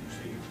representatives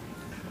here?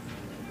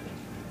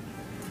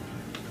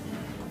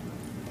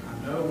 I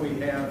know we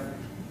have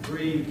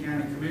 3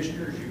 county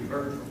commissioners. You've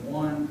heard from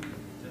one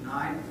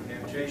tonight. We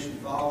have Jason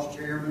Falls,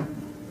 chairman of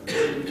the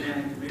Cleveland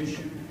County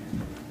Commission,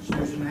 and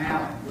Susan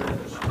Allen with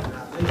us. Did I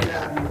leave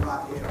out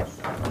anybody else?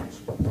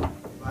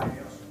 Anybody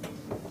else?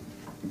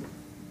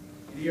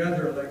 Any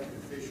other elected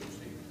officials here?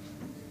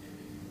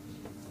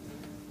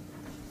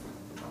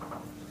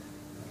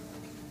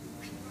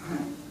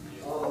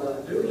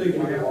 Duly, we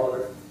have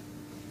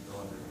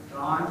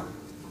Don.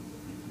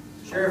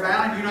 Sheriff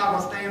Allen, you not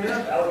gonna stand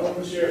up? Allen,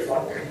 the sheriff's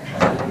office.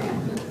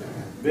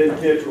 Ben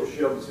Kitchell,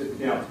 Shelby City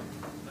Council.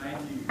 Thank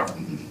you.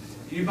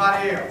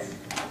 Anybody else?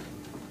 I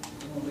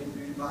won't leave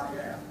anybody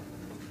out.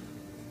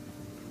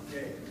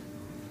 Okay.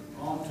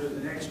 On to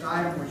the next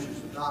item, which is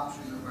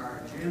adoption of our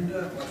agenda.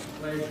 What's the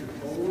pleasure of the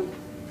board?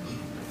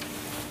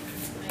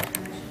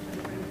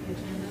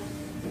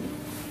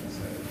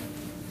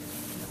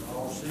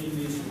 All seen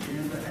this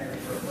agenda, have it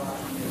for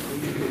approximately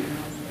a week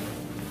now.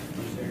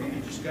 Is there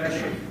any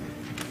discussion?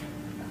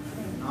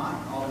 If not,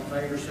 all in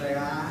favor say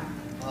aye.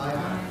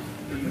 Aye.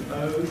 Any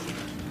opposed?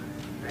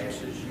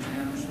 Passes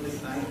unanimously.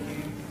 Thank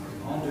you.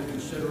 On to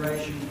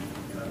consideration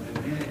of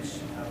the minutes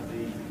of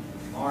the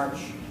March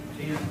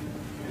 10th,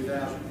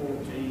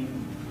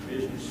 2014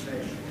 business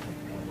session.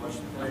 What's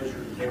the pleasure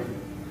of the board?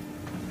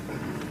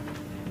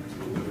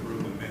 Move to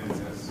approve the minutes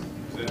as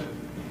presented.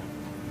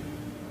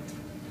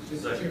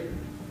 Second.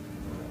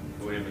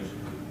 Go ahead, Mr.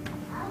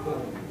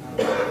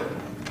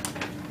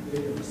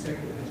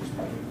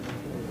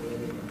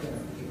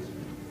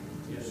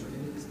 Yes, sir.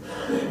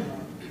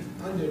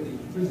 Under the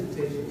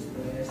presentations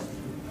last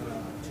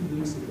 2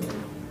 weeks ago,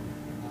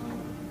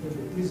 when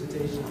the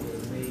presentation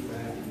was made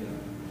by the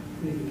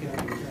Cleveland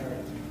County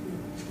retired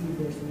school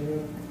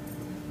personnel,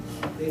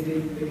 they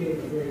gave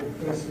a very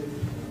impressive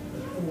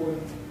report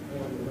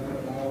on the amount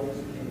of hours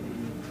and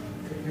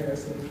the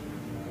comparison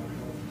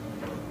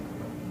of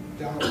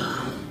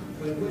dollars.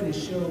 But what it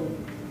showed,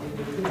 it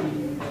could be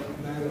a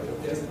matter of a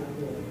decimal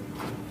point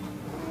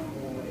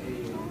or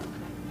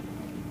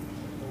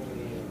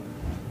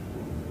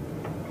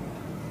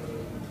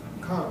a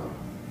comma.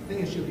 I think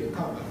it should be a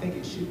comma. I think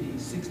it should be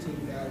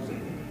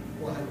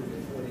 16,142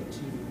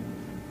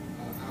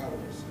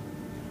 hours.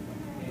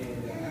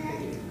 And I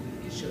think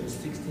it shows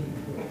 16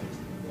 points.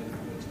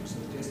 So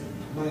just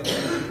my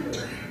opinion, but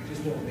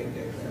just want to make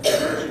that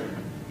clarification.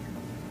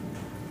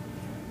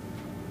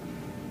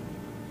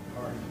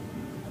 All right.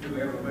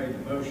 Whoever made the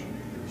motion,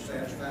 if you're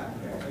satisfied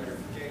with that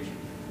clarification,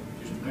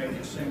 just to make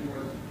it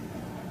simpler.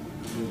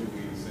 Move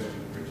we accept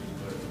Richard's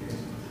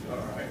clarification.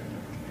 All right.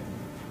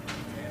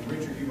 And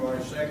Richard, you've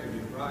already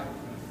seconded it, right?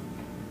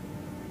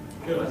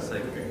 Phil, I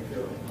second. Okay,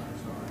 Phil, I'm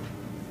sorry.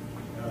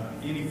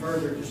 Any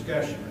further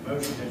discussion? The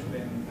motion has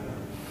been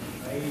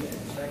made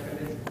and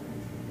seconded.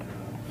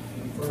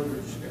 Any further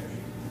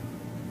discussion?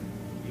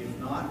 If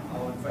not,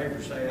 all in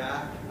favor say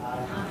aye.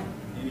 Aye.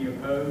 Any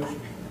opposed?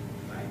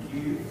 Thank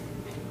you.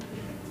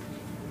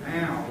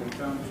 Now, we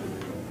come to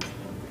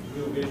the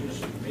real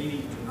business of the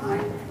meeting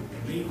tonight,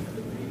 the meat of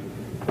the meeting.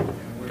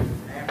 And we're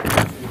happy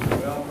to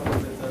welcome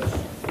with us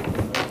the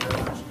North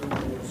Carolina School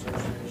Board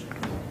Association,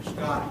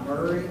 Scott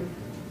Murray,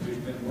 who's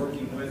been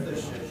working with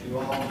us. As you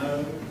all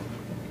know,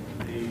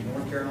 the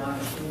North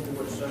Carolina School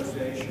Board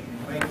Association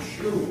makes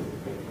sure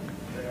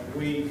that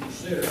we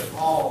consider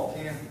all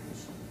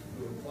candidates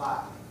who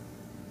apply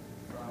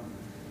from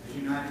the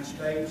United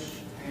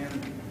States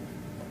and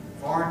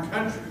foreign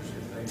countries,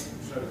 if they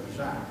so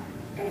desire.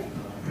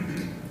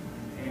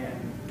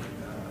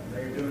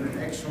 They're doing an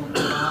excellent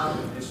job,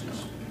 and this is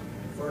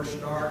the first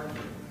start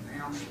to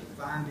announce the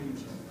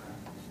findings of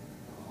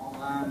the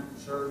online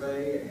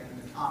survey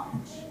and the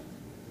comments.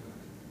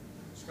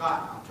 Scott,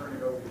 I'll turn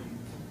it over to you.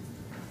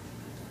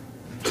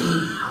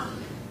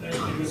 Thank you,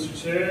 Mr.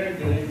 Chair.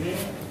 Good evening.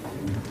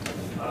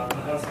 I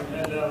have some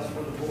handouts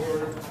for the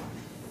board.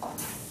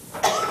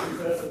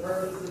 Because the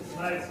purpose of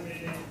tonight's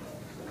meeting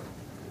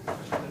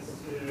is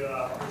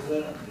to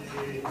present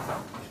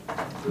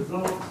the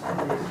results from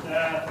your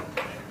staff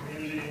and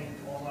community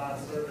online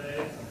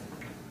surveys.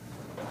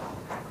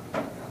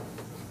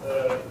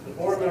 The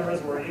board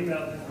members were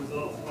emailed these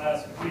results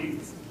last week,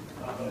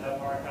 but I have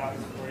hard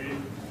copies for you.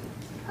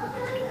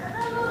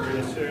 We're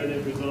going to share the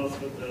results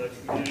with the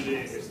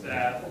community, your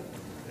staff,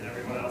 and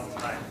everyone else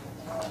tonight.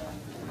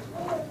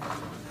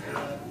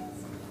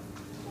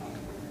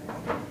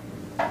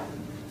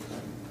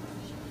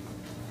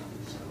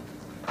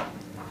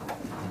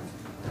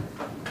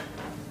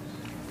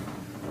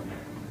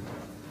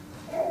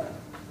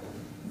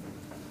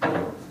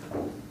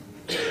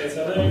 So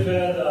I know you've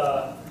had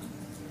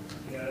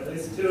at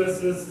least two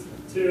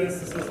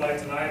instances like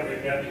tonight where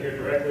you've gotten to hear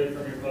directly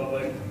from your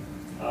public.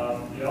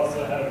 You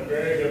also had a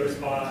very good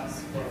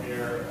response from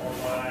your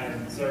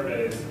online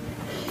surveys.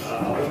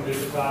 I wouldn't be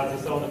surprised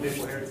if some of the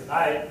people here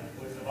tonight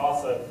would have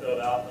also filled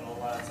out an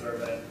online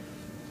survey.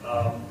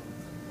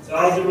 So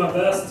I'll do my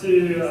best to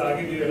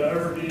give you an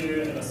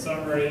overview and a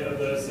summary of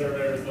those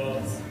survey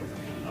results.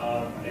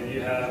 And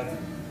you have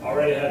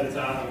already had the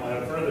time and will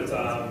have further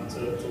time to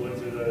look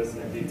through those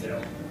in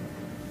detail.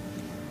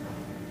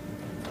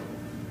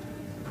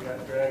 We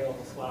got drag on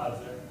the slides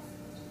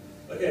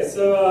there. Okay,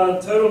 so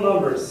total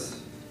numbers.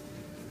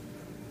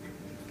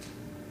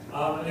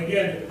 And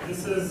again,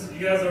 you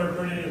guys are a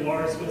pretty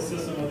large school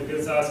system with a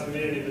good sized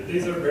community, but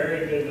these are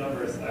very good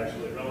numbers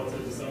actually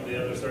relative to some of the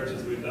other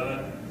searches we've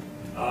done.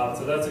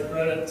 So that's a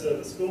credit to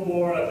the school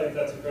board. I think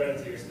that's a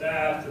credit to your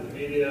staff, to the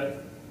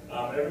media.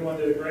 Everyone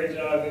did a great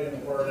job getting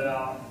the word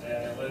out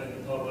and letting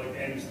the public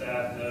and your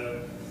staff know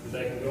that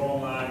they can go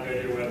online, go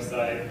to your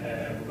website,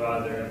 and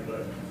provide their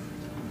input.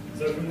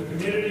 So from the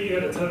community, you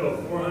had a total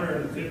of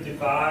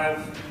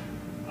 455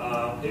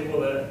 people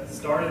that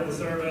started the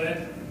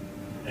survey,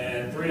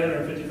 and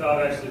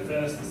 355 actually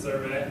finished the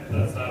survey.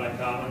 That's not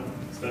uncommon,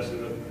 especially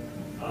with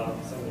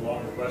some of the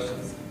longer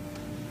questions.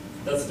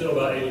 That's still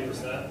about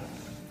 80%.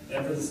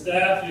 And for the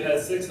staff, you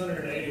had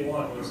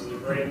 681, which is a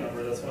great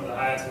number. That's one of the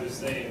highest we've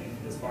seen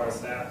as far as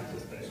staff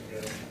participation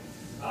goes.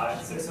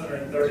 And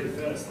 630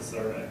 finished the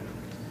survey.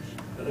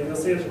 I think you'll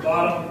see at the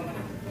bottom,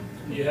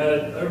 you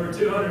had over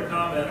 200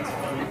 comments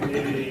from your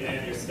community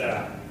and your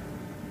staff.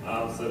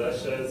 So that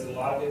shows a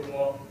lot of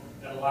people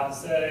had a lot to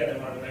say, and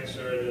they wanted to make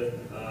sure that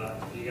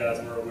you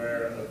guys were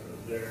aware of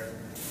their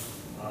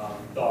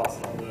thoughts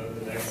on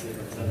the next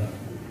superintendent.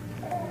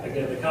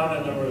 Again, the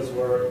comment numbers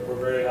were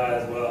very high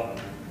as well.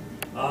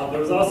 There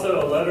was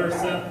also a letter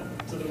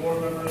sent to the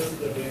board members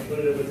that we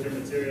included with your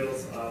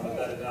materials, but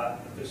that did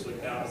not officially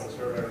count as a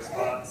survey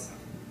response.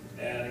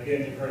 And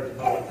again, you've heard the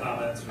public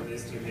comments from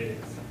these two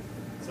meetings.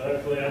 So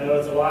hopefully, I know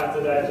it's a lot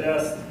to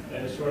digest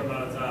in a short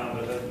amount of time,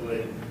 but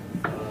hopefully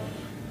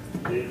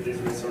these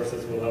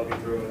resources will help you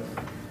through it.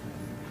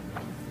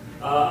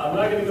 I'm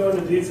not going to go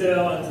into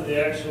detail into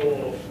the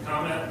actual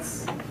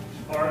comments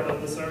part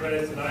of the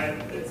survey tonight.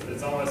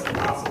 It's almost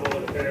impossible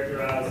to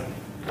characterize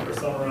or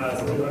summarize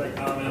 200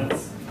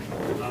 comments.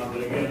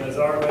 But again, those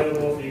are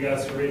available for you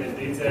guys to read in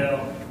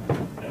detail.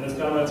 And those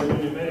comments are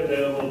going to be made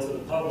available to the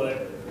public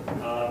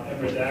in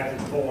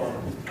redacted form.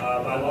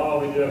 By law,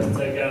 we do have to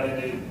take out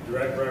any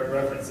direct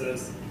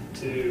references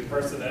to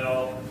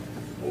personnel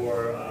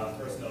or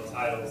personnel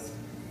titles.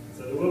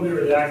 So they will be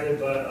redacted,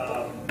 but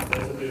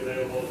those will be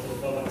available to the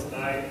public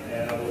tonight,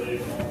 and I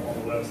believe on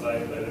the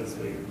website later this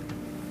week.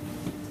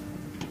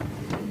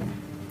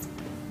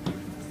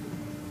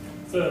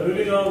 So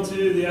moving on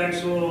to the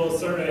actual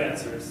survey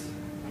answers.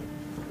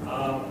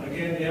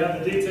 Again, you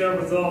have the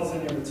detailed results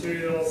in your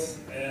materials,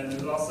 and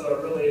there's also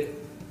a really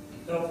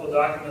helpful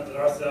document that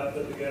our staff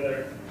put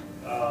together,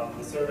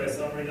 the survey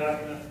summary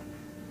document,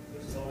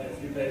 which is only a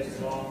few pages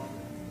long.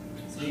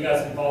 So you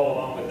guys can follow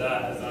along with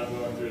that as I'm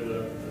going through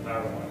the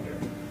PowerPoint here.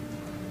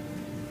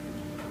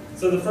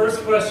 So the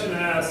first question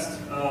asked,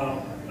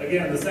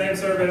 again, the same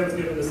survey was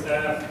given to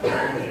staff.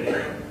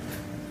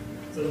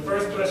 So the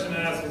first question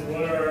asked was,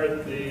 what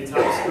are the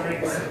top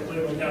strengths of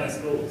Cleveland County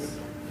Schools?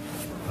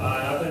 And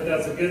I think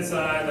that's a good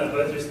sign that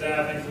both your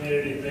staff and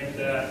community think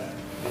that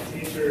the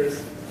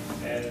teachers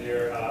and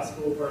your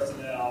school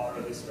personnel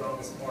are the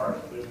strongest part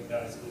of Cleveland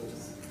County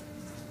Schools.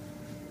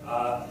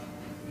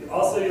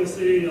 Also, you'll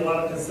see a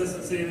lot of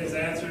consistency in these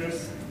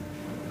answers.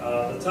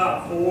 The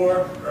top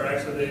 4 are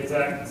actually the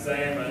exact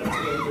same, and 2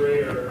 and 3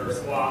 are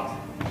swapped.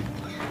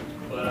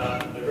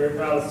 But they're very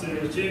proud of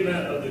student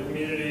achievement, of the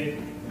community,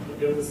 of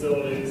good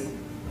facilities.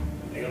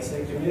 And you'll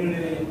see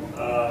community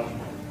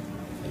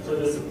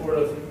included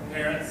supportive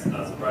parents.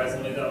 Not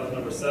surprisingly, that was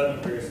number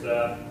 7 for your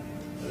staff.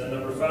 And then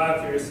number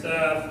 5 for your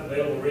staff,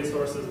 available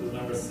resources, was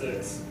number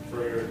 6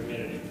 for your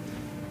community.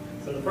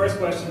 So the first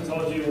question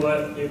told you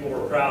what people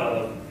were proud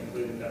of in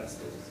Cleveland County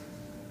Schools.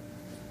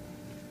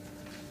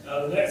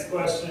 Now the next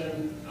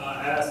question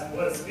asked,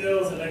 what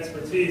skills and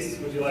expertise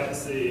would you like to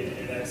see in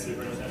your next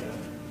superintendent?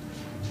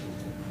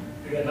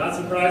 Again, not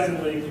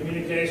surprisingly,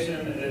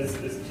 communication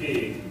is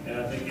key, and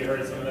I think you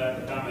heard some of that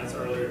in the comments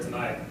earlier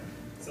tonight.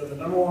 So the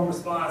number 1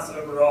 response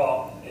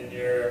overall in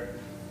your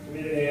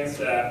community and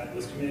staff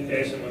was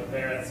communication with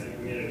parents and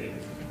community.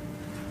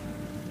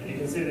 And you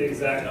can see the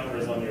exact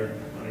numbers on your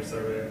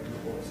survey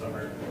report,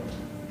 summary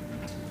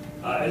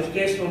report.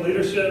 Educational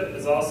leadership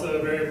is also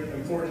a very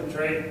important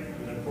trait,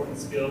 an important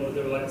skill that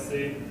they would like to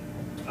see.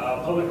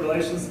 Public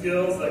relations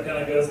skills, that kind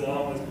of goes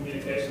along with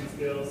communication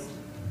skills.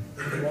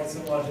 We want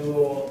someone who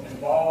will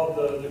involve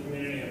the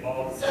community,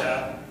 involve the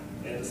staff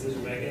in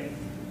decision making.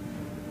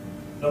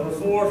 Number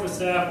 4 for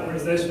staff,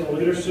 organizational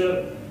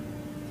leadership.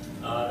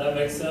 That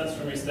makes sense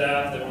from your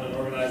staff. They want an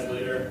organized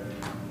leader.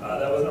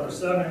 That was number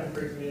 7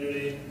 for your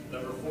community.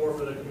 Number 4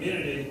 for the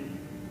community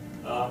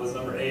was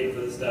number 8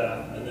 for the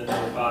staff. And then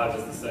number 5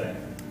 is the same.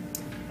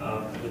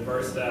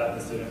 Diverse staff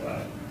and student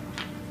body.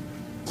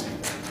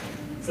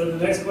 So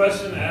the next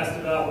question asked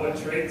about what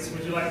traits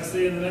would you like to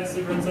see in the next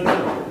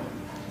superintendent?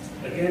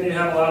 Again, you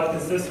have a lot of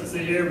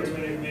consistency here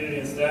between your community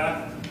and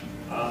staff.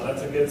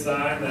 That's a good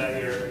sign that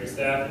your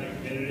staff and your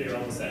community are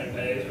on the same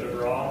page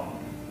overall.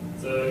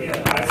 So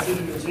again, high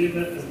student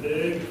achievement is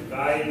big.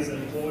 Values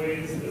and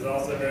employees is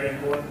also very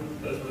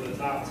important. Those were the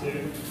top 2.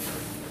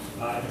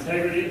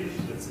 Integrity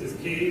is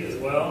key as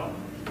well.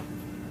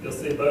 You'll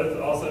see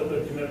both also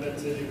put commitment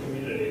to your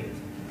community.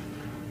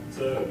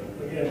 So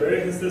again,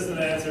 very consistent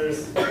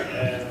answers,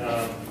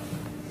 and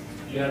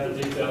you have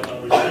the detailed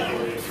numbers here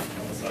for you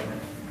on the summary.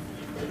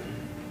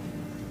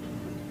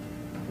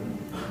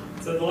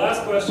 So the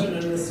last question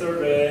in this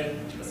survey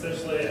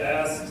essentially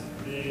asked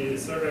the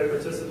survey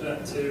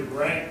participant to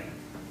rank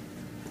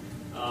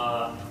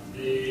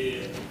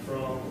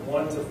from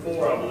 1 to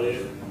 4, I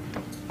believe,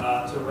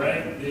 to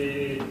rank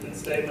the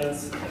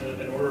statements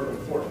in order of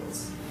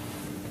importance.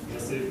 You'll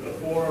see a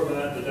 4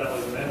 meant that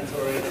was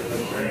mandatory, that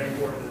was very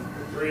important.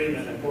 3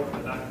 meant important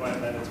but not quite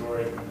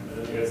mandatory, and then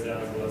it goes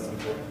down to less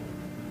important.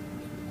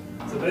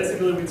 So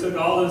basically, we took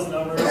all those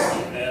numbers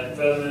and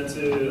fed them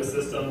into a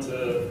system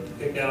to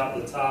pick out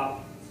the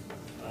top,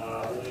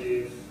 I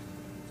believe,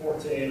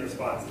 14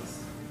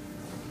 responses.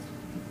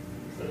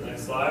 So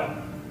next slide.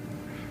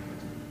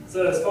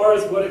 So as far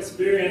as what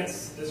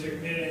experience does your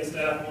community and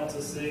staff want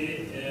to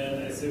see in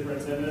a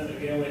superintendent,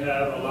 again, we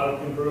have a lot of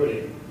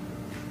congruity.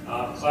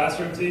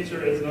 Classroom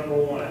teacher is number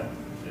 1.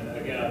 And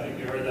again, I think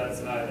you heard that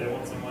tonight. They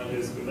want someone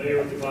who's familiar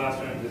with the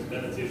classroom, who's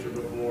been a teacher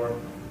before.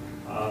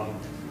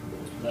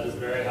 That is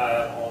very high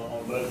up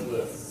on both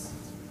lists.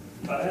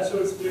 Financial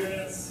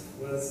experience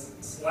was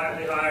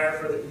slightly higher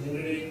for the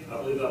community. I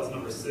believe that was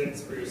number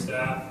 6 for your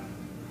staff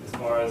as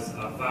far as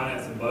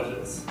finance and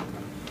budgets.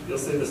 You'll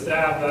see the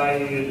staff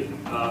valued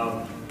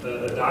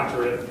a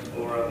doctorate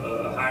or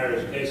a higher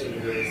education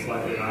degree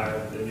slightly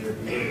higher than your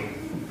community.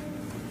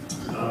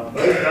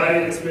 Both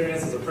valued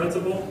experience as a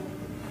principal.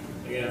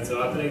 Again,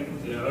 so I think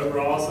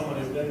overall, someone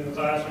who's been in the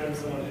classroom,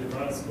 someone who's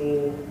run a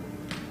school,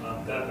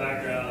 that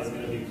background is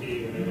going to be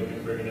key when you're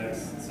looking for your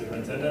next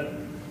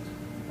superintendent.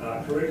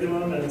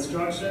 Curriculum and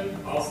instruction,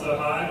 also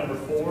high, number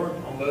 4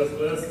 on both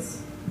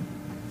lists.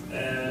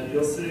 And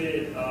you'll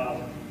see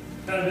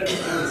kind of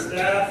interesting the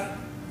staff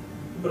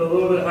put a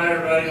little bit higher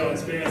value on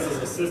experience as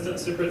assistant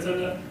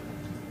superintendent,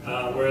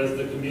 whereas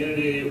the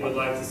community would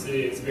like to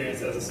see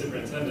experience as a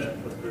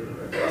superintendent with proven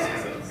record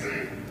success.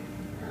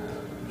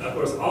 Now, of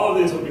course, all of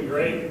these will be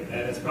great,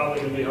 and it's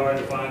probably going to be hard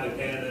to find a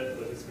candidate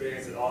with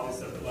experience at all these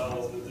different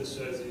levels, but this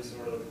shows you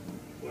sort of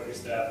what your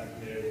staff and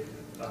community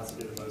finds to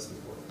be the most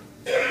important.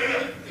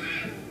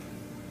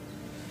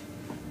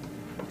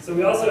 So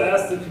we also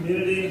asked the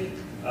community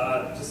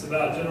just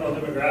about general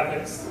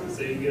demographics,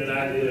 so you can get an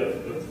idea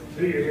of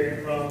who you're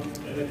hearing from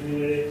in the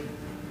community.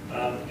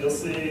 You'll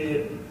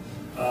see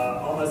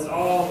almost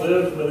all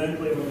lived within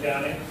Cleveland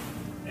County,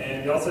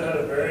 and you also had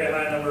a very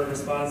high number of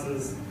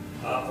responses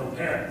from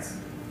parents.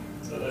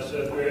 So that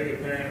shows very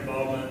good parent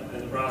involvement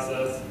in the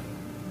process.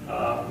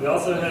 We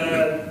also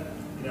had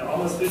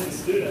almost 50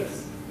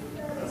 students.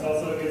 That's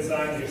also a good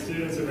sign that your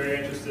students are very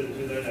interested in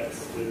who their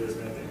next leader is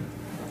going to be.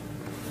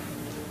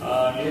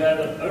 You had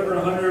over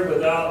 100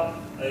 without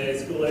a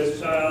school-aged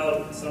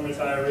child, some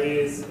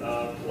retirees,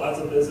 lots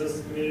of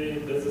business community,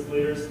 business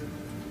leaders.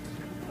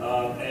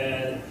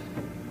 And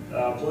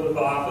Political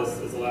office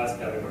is the last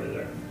category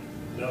there.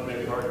 No, it may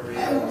be hard to read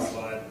on the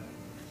slide.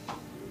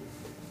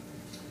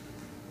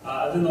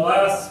 Then the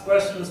last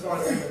question as far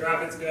as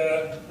demographics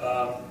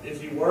go,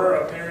 if you were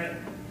a parent,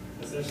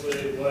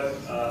 essentially what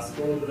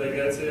school do they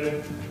go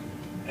to?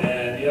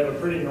 And you have a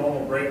pretty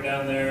normal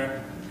breakdown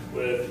there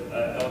with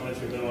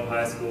elementary, middle, and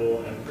high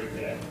school, and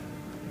pre-K.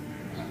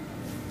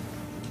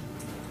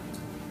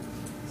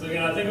 So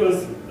again, I think it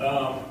was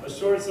a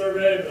short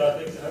survey, but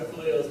I think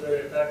hopefully it was very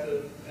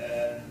effective,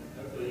 and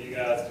hopefully you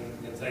guys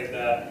can take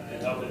that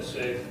and help it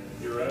shape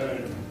your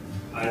own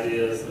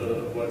ideas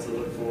of what to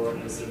look for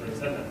in a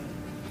superintendent.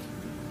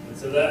 And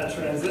so that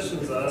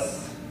transitions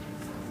us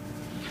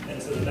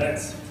into the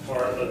next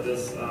part of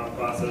this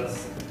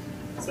process.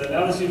 So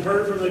now that you've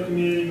heard from the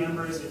community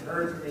members, you've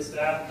heard from your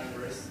staff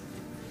members,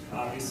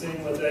 you've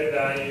seen what they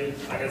value,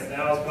 I guess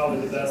now is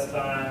probably the best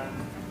time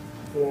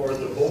for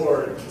the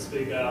board to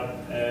speak up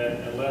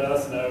and let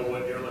us know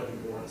what you're looking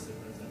for in a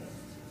superintendent.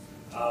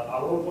 I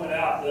will point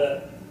out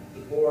that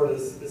the board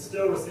is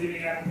still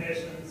receiving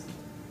applications.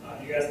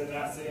 You guys have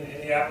not seen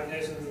any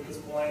applications at this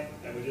point,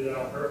 and we do that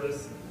on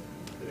purpose.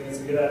 I think it's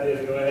a good idea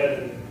to go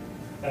ahead and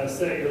kind of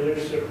set your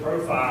leadership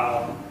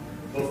profile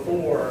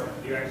before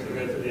you actually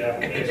go through the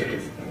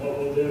applications. And what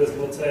we'll do is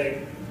we'll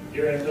take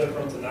your input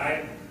from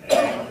tonight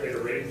and create a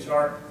rating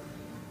chart.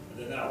 And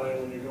then that way,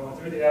 when you're going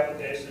through the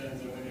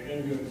applications and when you're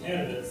interviewing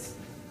candidates,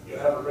 you'll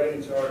have a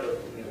rating chart of,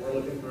 we're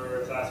looking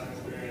for classroom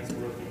experience,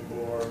 we're looking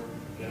for,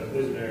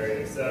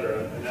 visionary,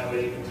 etc. And that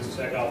way you can just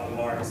check off the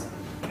marks.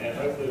 And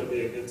hopefully it'll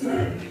be a good tool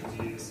that you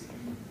can use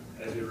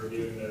as you're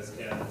reviewing those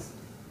candidates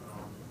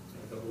in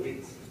a couple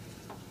weeks.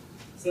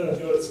 So if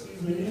you'll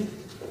excuse me,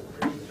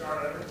 bring the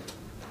chart over.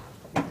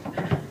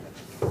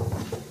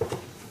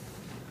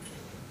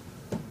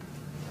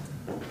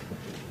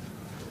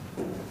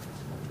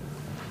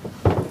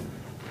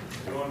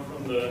 Going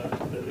from the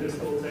new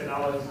school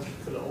technology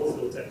to the old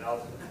school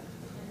technology.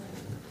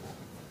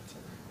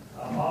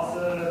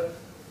 Also,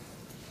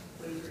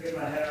 please forgive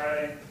my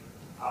handwriting.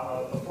 I'm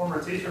a former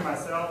teacher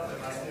myself, and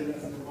my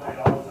students complain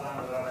all the time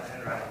about my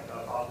handwriting, so I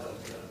apologize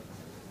for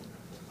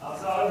that.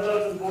 So I would go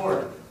to the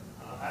board.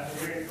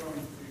 After hearing from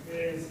your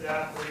community and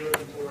staff, what are you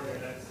looking for in your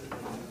next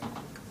superintendent?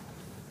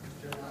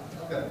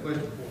 I've got a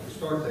question before we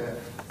start that.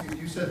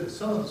 You said that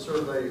some of the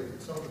survey,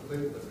 some of the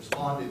people that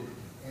responded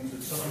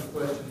answered some of the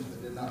questions but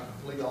did not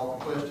complete all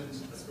the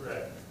questions. That's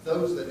correct.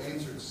 Those that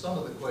answered some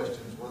of the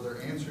questions, were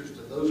there answers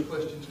to those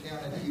questions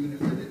counted even if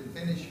they didn't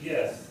finish?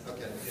 Yes.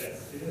 Okay.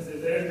 Yes. Even if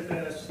they didn't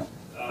finish,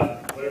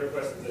 whatever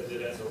questions they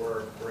did answer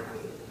were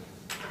included.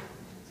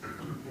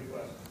 Good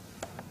question.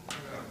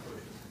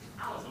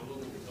 I was a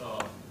little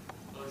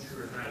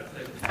unsure how to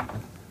take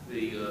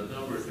the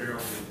numbers there on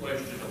the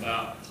question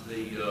about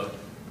the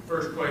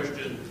first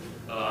question.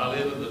 I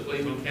live in the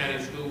Cleveland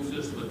County School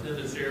System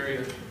attendance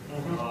area.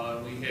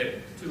 We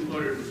had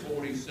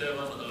 247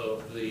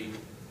 of the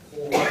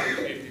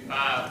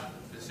 455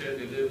 that said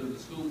they lived in the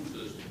school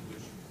system,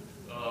 which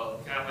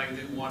kind of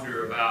made me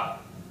wonder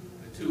about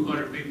the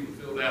 200 people who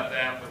filled out the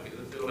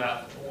application, filled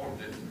out the form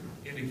that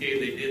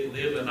indicated they didn't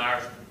live in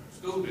our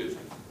school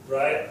district.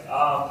 Right.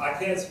 I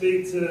can't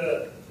speak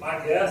to, my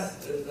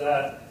guess is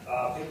that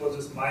people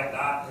just might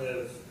not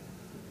have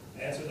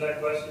answered that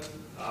question,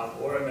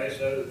 or it may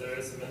show that there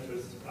is some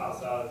interest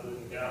outside of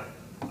Cleveland County.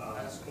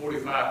 That's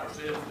 45%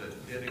 that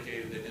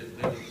indicated they didn't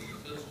live in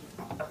the system.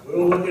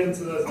 We'll look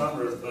into those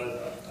numbers, but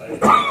I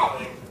think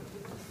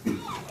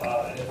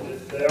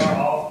if they are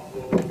off,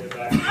 we'll get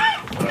back to you.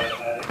 But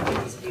I think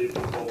it'll just be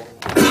people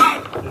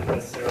didn't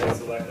necessarily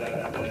select that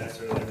and then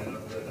answer it and then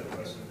read that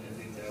question in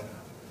detail.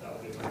 That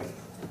would be my guess.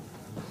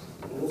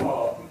 We'll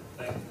follow up.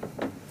 Thank you.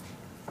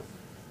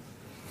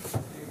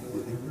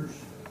 Board members,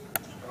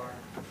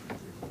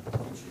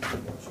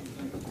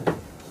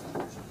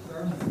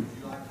 Thurman, would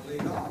you like to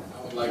lead off? I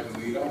would like to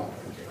lead off.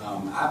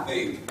 I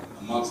think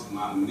amongst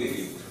my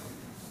many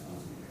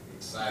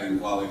exciting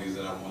qualities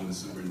that I want in the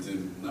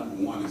superintendent, number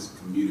one is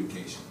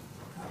communication.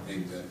 I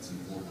think that's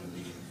important to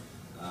be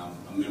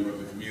a member of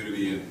the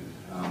community and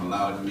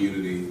allow the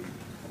community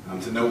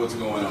to know what's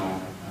going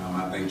on.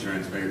 I think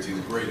transparency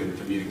is great, and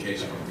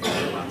communication would be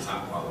one of my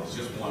top qualities,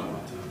 just one of my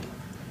top.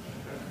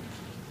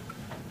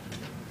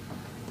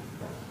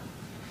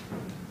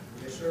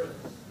 Yes, sir.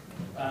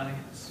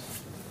 Finance.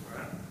 All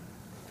right.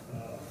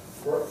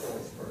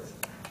 Workforce first.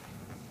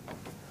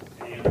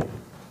 And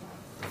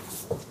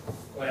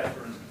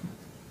classroom.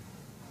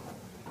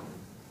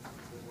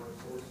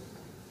 Workforce.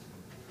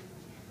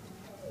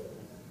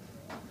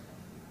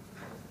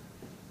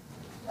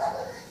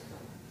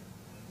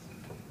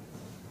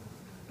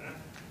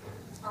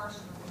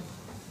 Arsenal.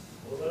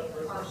 What was that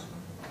first? Arsenal.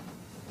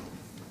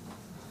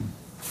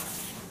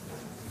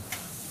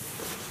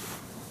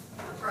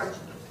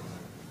 Approaching.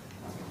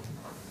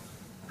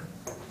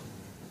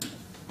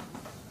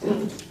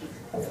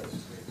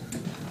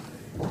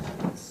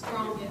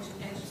 Strong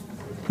education.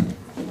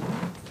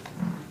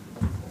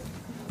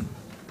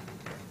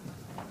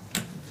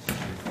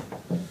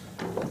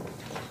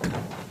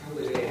 I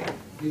would add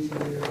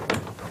visionary,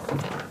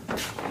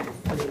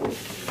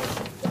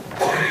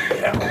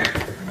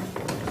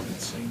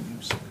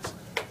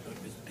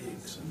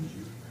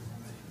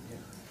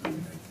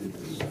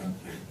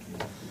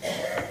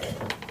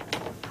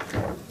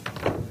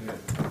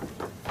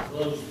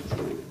 close the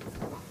school,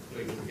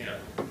 Cleveland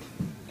County.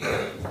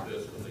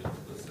 Fiscally,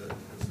 let's say,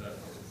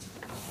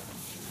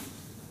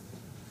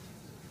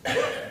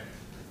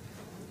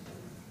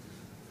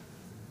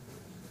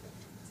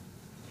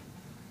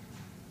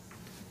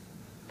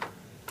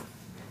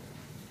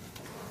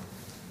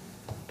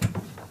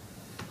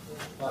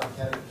 Like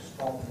having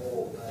strong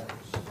moral values.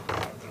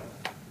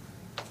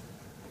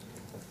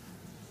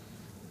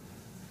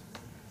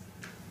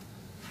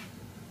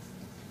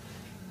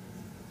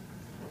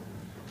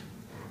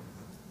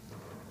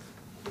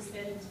 Is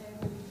that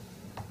integrity?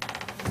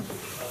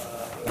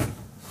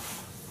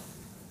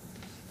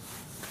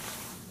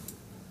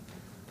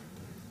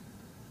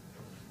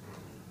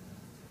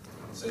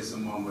 Say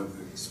someone with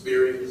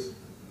experience,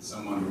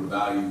 someone who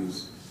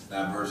values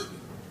diversity,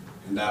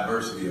 and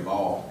diversity of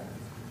all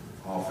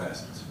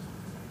facets.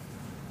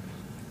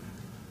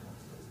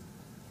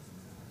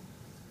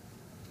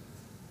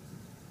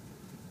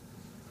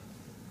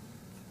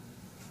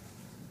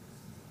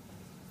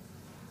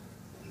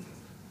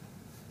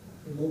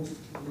 Promote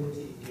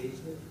community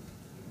engagement.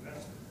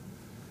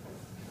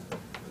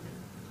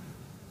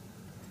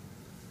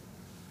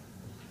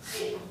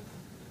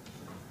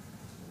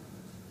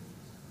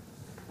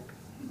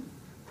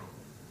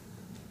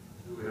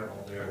 do we have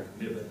on there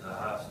commitment to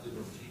high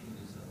student achievement?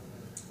 Is that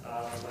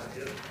on there? Not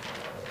yet.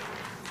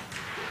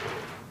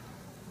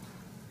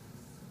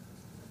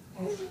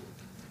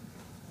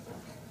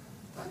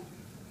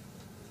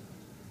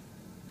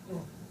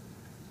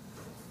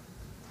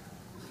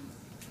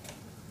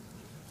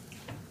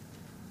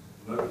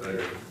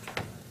 Motivator.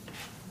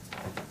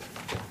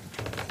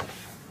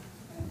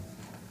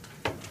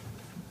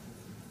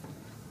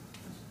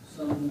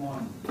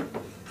 Someone that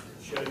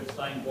showed the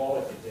same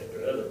quality that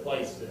there are other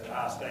places that are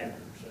high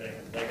standards, and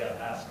they got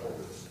high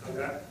scores.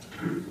 Okay.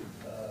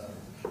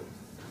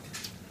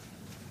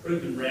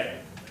 Proven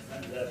record,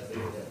 that's big,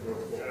 that's real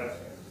cool. Okay.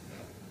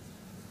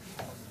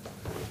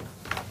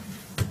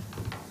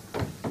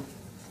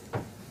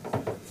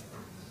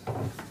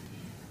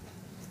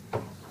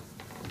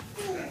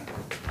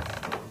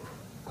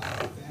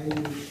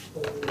 Value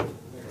cultural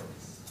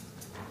awareness.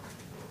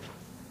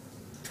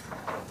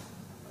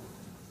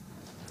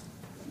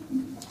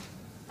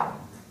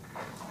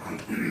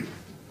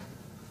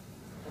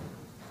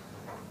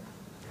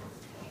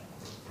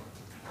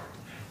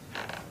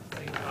 I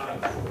think I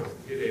sort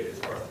of get it as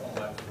far as on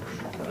that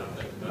question, but I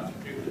think about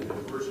particularly the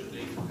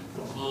diversity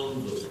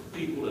among the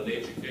people and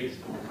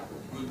educational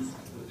groups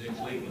within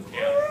Cleveland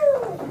County.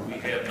 We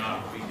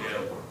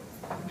have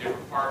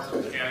different parts of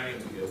the county,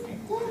 we have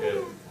people who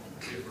have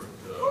different,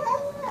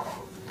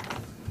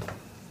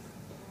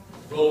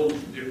 goals,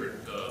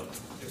 different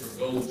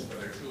goals for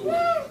their children.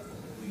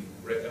 We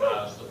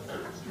recognize the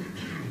folks, we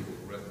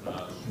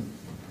recognize things.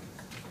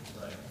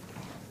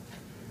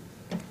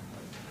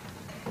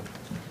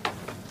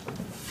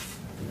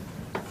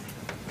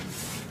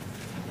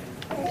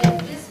 And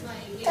this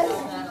may get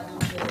on that a little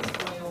bit as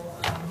well,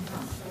 I'm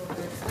not sure, but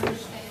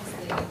understands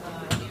the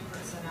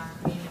difference in our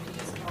community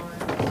as far as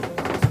the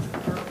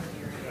urban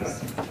areas.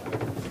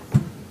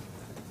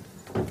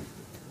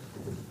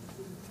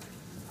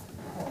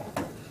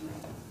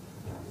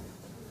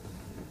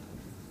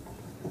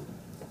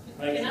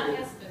 Can I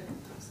ask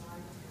I'm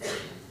sorry,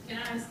 can I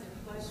ask a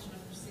question, a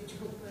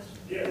procedural question?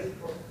 Yes, of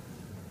course.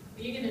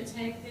 Are you gonna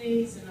take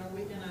these and are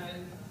we gonna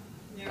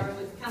narrow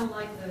it, kind of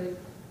like the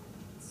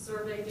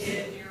survey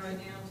did, narrow it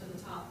down to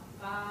the top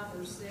 5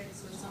 or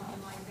 6 or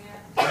something like that?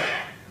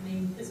 I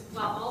mean, because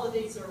while all of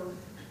these are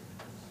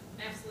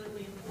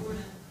absolutely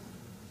important,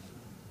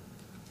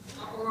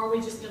 or are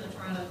we just gonna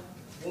try to?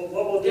 Well,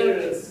 what we'll do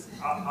is,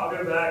 I'll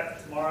go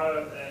back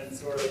tomorrow and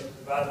sort of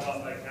divide them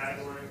up by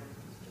category,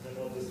 and then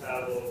we'll just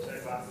have little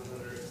check boxes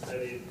under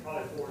maybe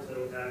probably 4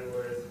 total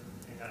categories,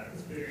 and kind of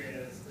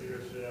experience,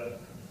 leadership,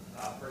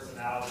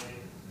 personality,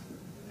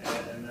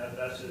 and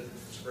that should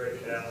break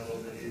it down a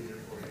little bit easier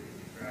for you to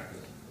keep track of.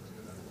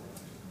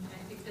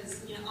 Okay, because,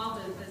 you know, all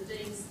the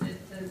things the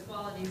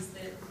qualities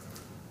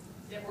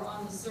that were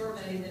on the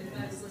survey that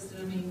folks listed,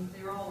 I mean,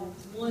 they're all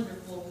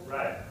wonderful.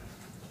 Right.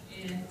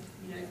 And,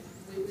 you know,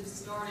 we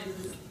started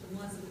with the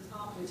ones at the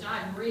top, which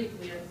I agree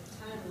with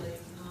totally,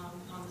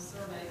 on the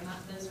survey.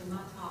 Those are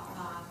my top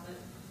 5, but,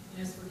 you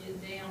know, as we're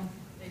getting down,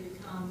 they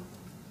become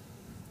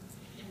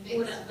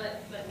important, but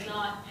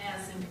not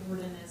as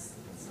important as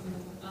some of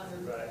the other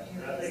Right. areas.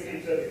 And I think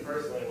each of you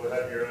personally will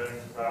have your own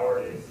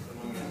priorities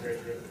among these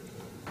characteristics.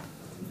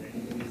 And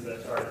you can use that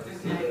chart to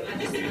see Okay, that.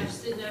 I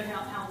just didn't know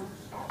how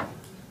far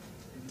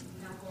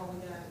we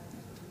go.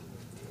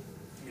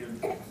 And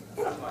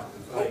I'd like to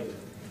say,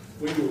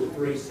 we were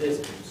 3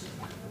 systems,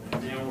 and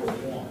now we're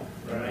 1.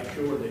 To make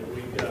sure that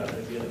we've got to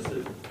get a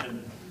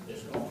superintendent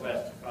that's going to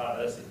classify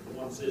us as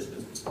 1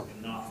 system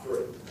and not 3.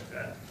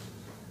 Okay.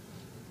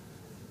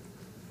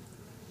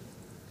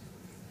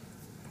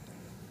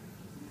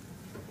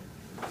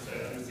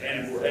 And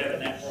if we're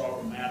having that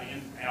problem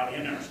out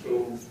in our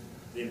schools,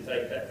 then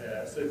take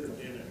that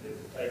superintendent that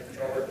will take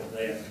charge of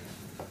that,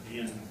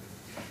 and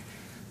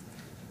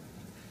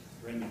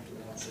bring it to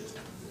 1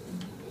 system.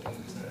 Well,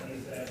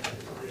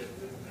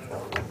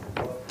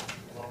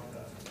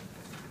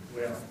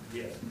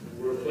 yes,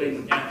 we're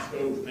Cleveland County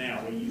Schools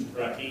now. We use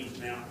Kings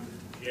Mountain,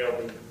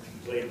 Shelby,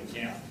 Cleveland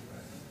County.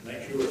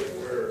 Make sure that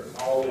we're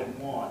all in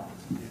one,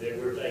 and that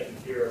we're taking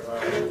care of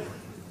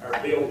our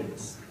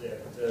buildings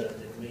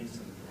that need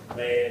some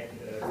bad,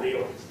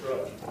 real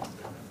construction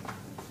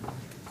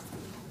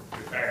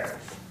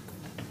repairs.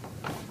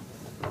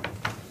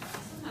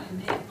 Somebody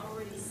may have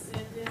already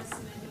said this,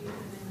 maybe even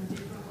in a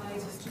different way,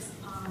 just,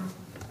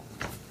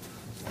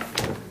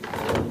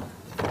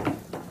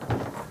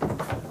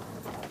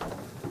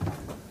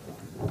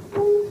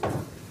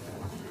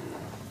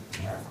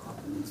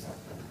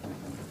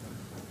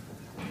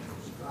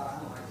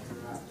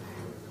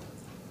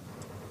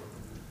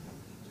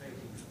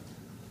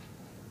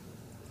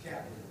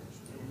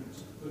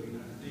 putting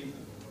underneath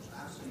them, because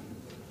I've seen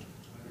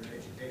under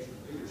educational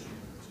leadership,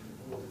 it's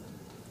important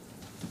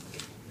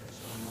that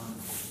someone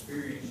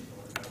experienced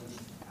or knows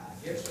how to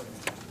get someone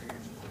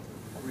experienced with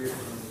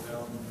curriculum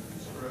development,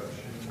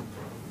 instruction,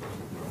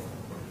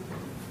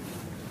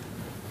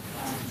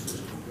 common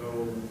system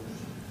goals,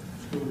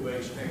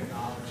 school-based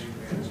technology,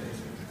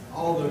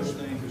 all those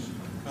things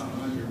come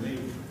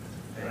underneath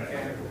that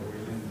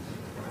category. And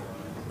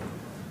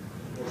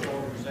of course,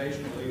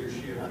 organizational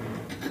leadership,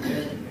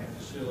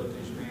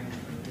 facilities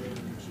management,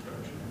 building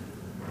construction.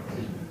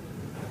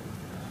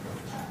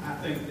 I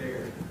think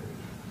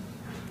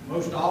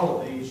most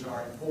all of these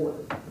are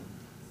important, but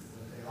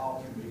they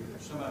all can be,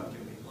 some of them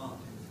can be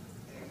lumped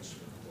in X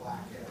or Y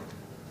category.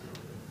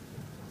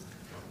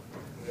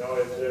 We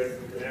always do,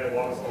 we can add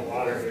walks on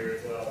water here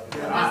as well.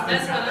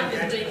 that's what I've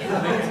been thinking the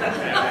whole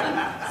time,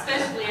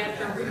 especially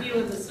after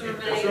reviewing the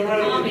survey and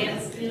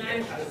comments, you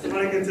know.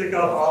 Somebody can tick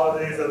off all of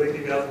these, I think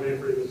you guys will be in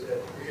pretty good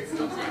shape.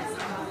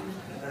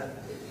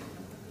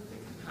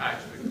 High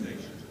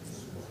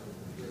expectations.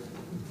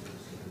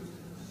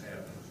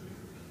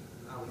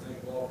 I would think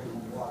walking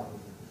on water.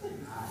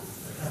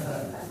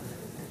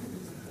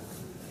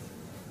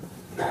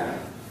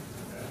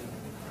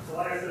 So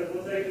like I said,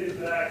 we'll take these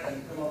back and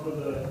come up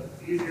with an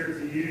easier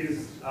to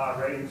use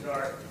rating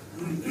chart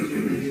that you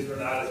can use or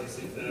not as you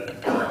see fit in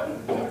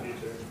the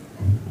future.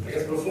 I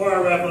guess before I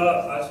wrap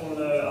up, I just want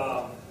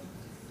to,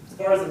 as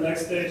far as the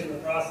next stage in the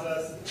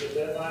process, the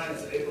deadline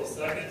is April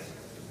 2nd.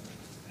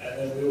 And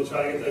then we will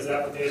try to get those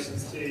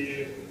applications to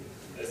you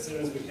as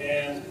soon as we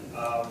can,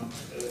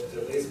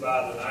 at least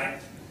by the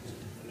 9th.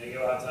 And then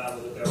you'll have time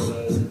to look over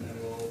those,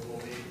 and we'll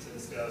meet to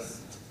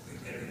discuss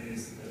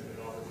interviews and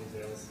all the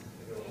details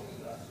that go along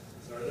with that.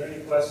 So are there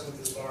any questions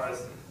as far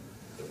as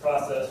the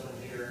process from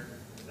here,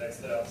 next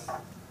steps?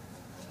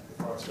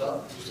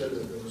 Scott, you said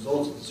that the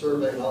results of the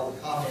survey and all the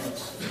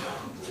comments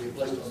will be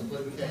placed on the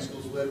Cleveland County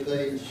Schools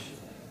webpage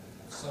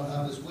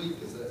sometime this week.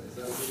 Is that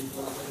what you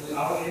want to do?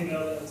 I'll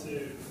email them to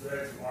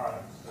Greg tomorrow.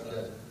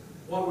 Okay.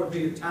 What would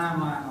be the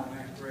timeline on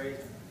that, Greg?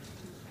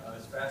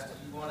 As fast as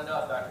you want it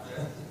up, Dr.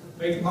 Jeff.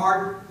 Big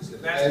pardon? As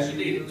fast as you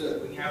need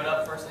it. We can have it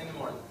up first thing in the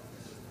morning.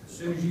 As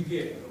soon as you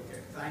get it,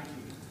 okay, thank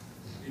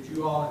you. Did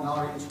you all in the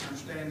audience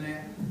understand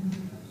that?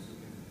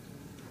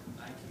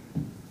 Thank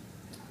you.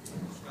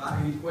 Scott,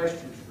 any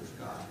questions for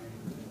Scott?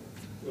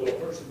 Will a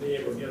person be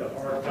able to get a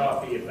hard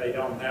copy if they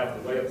don't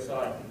have the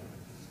website?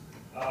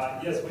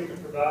 Yes, we can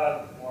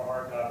provide more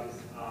hard copies.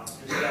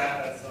 Your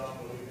staff has some,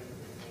 but we can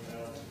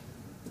email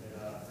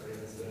or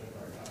even send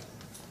hard copies.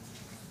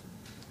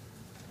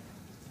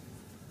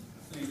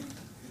 I think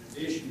in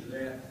addition to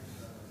that,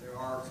 there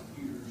are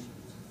computers,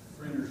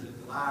 printers at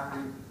the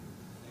library,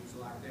 things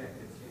like that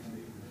that can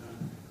be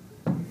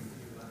done,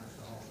 utilized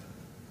also.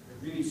 There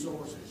are many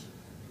sources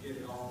to get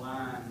it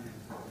online and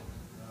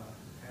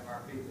have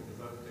our people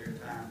devote their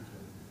time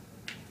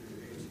to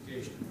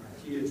education of our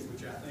kids,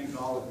 which I think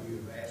all of you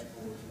have asked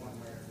for one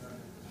way or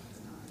another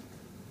tonight.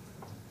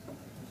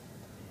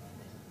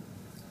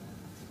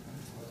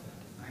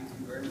 Thank you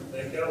very much.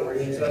 Thank you. We're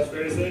in touch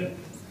very soon.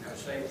 Have a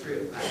safe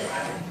trip.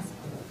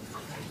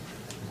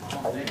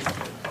 Next,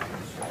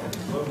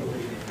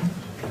 locally,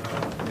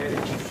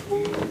 medical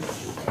schools.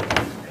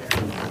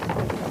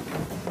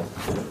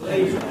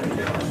 Ladies and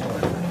gentlemen,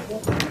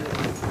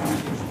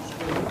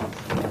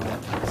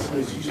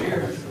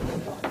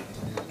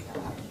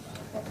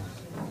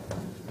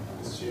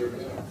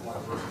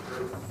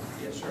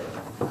 Yes, sir.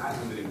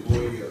 I'm an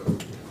employee of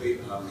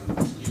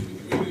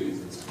communities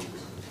and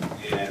schools,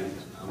 and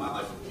I'd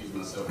like to accuse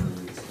myself of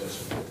any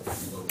discussion.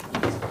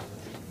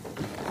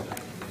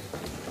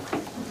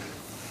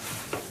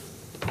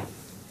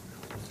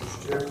 Mr.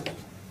 Chairman,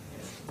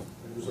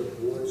 members of the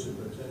board,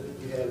 superintendent,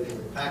 you have in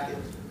your packet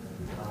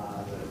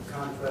the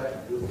contract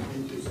with the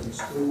communities and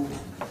schools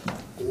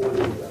for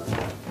the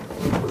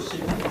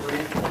recipient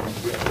grant.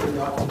 We have three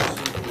documents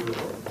in your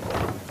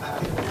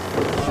packet.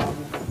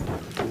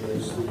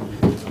 Is the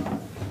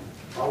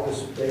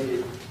August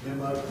dated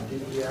memo from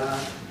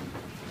DPI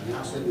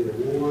announcing the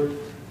award.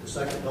 The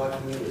second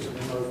document is a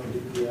memo from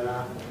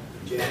DPI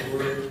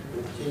January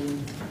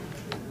 15,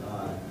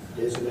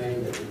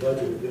 designating that the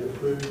budget has been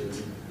approved, and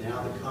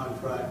now the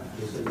contract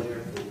is in there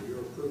for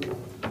your approval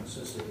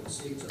since it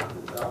exceeds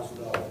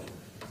 $100,000.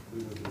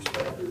 we would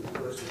respectfully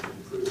request that you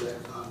approve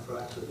that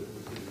contract so that we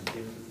can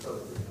continue the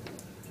program.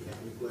 If you have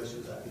any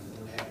questions, I'd be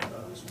more than happy to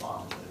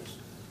respond to those.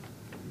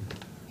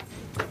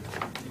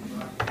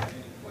 Anybody have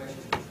any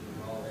questions?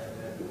 We all have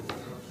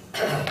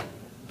that.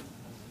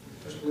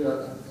 Mr. Lee, I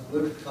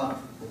looked at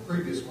the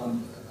previous one.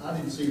 I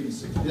didn't see any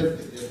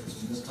significant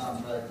difference in this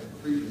contract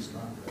and previous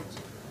contracts.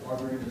 Are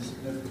there any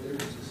significant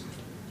differences?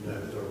 No,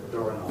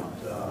 there are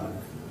not.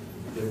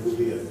 There will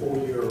be a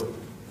 4-year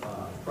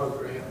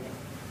program,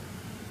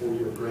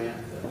 4-year grant.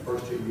 The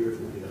first 2 years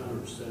will be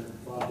 100%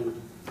 funded.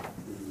 The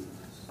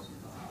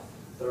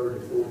third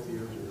and fourth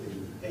years will be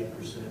 8%,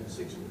 60%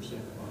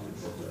 funded.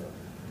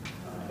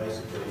 But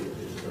basically,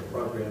 it's a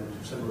program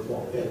similar to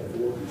what we had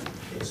before,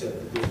 except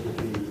that this will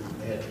be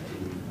at the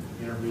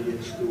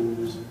intermediate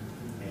schools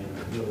and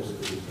the middle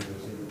schools and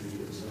those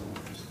intermediate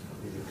zones.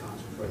 Will be the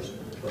concentration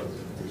of the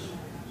program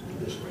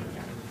this grant.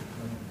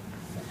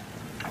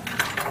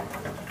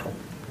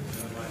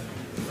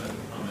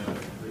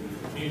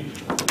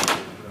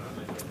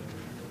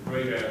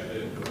 Great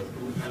asset to our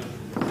school system,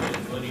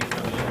 and money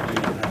coming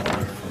into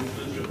our school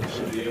system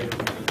to be able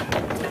to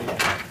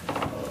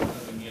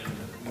coming in,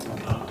 we will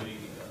not be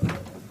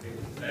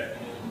back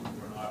in,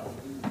 we're not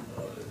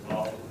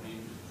involved with the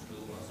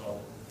school. I saw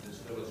Ms.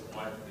 Phyllis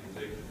White, the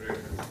executive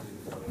director,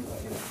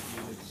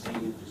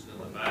 sealed just in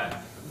the back.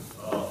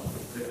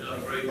 They've done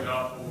a great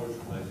job for us.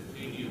 They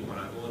continue. When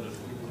I go into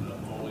school,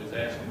 I'm always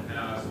asking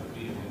how I can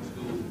be in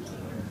schools,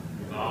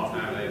 involved,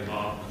 how they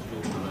involved in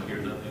school, and I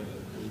hear nothing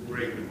but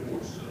great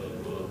reports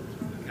of the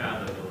kind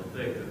of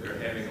effect that they're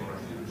having on our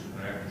students in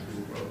their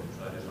after-school programs.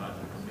 I just like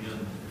to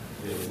commend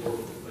the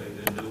work that they've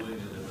been doing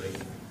and that they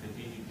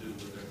continue to do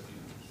with their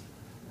students.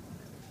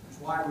 Ms.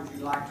 White, would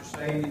you like to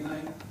say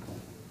anything?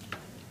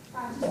 I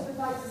just would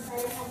like to say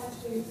how much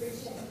we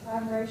appreciate the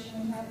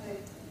collaboration we have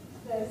with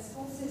the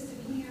school system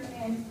here,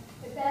 and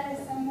that is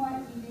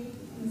somewhat unique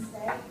in the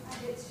state. I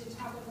get to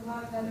talk with a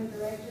lot of other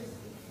directors,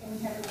 and we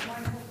have a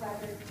wonderful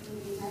collaborative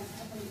community, and I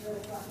think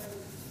really what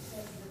those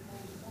success of the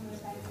things. I'm going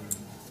to thank you.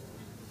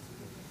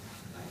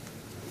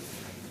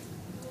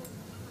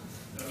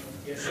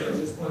 Yes, So sir.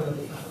 just one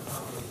other final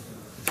comment.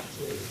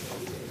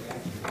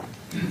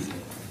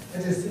 I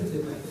just simply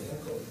like to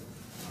echo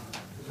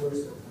the words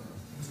of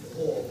Mr.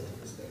 Hall with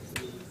respect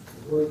to the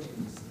work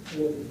and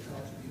support and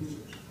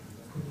contributions of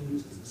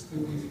communities and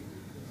schools.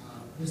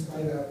 Ms.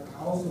 White, I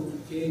also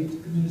gave the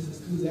communities and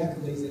schools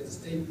accolades at the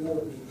state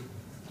board meeting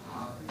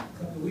a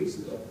couple of weeks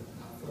ago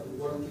for the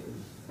work and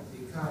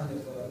the kind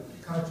of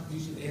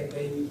contribution they have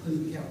made in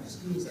Cleveland County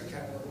schools. I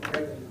kind of want to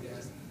brag on you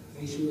guys,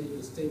 make sure that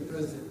your state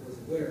president was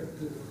aware of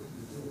the good work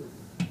you're doing.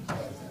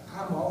 But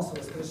I'm also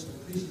especially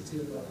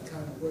appreciative of the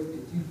kind of work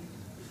that you've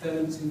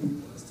done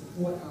to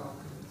support our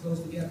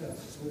close together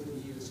efforts over the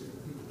years here in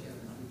Cleveland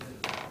County.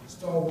 You've been a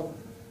stalwart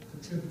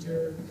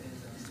contributor and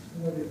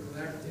supportive,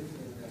 collaborative,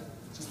 and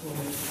just want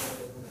to make sure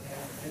that on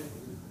behalf of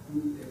every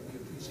group that we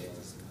appreciate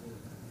the support.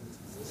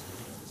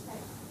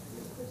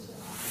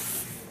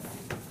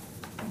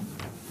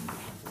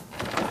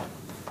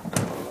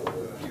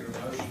 Your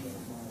motion,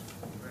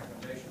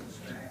 recommendation of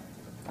staff.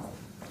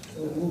 So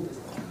move it.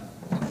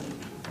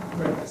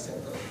 Correct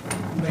myself,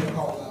 you may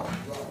call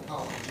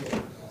out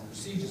your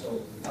procedures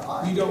over.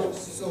 We don't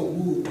so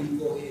move, we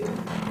go ahead and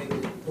make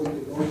a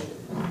appropriate motion.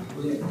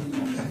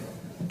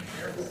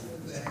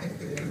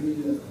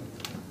 We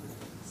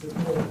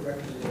support the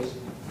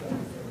recommendation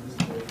coming from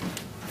Mr.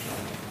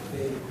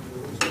 David.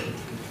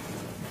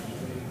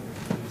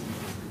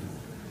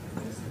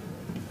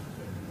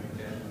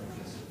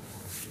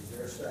 Is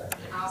there a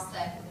second? I'll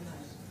second the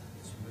motion.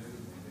 It's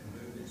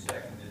moved and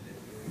seconded that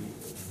we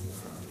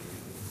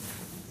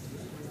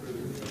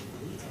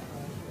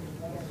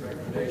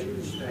recommendation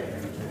of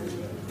staff.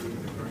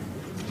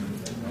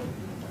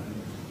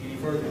 Any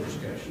further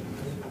discussion?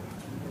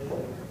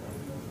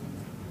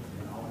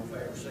 All in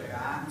favor say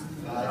aye.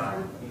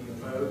 Aye. Any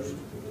opposed?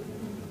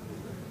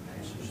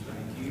 Passes.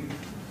 Thank you.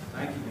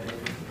 Thank you,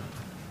 David.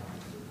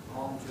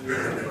 On to the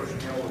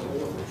personnel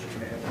report that you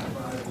have in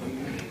front of you.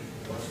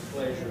 What's the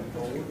pleasure of the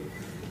board?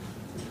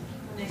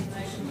 I make a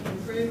motion to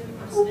approve the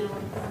personnel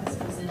report as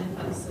presented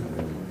by the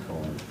superintendent.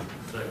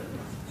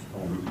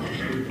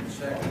 Moved and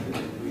seconded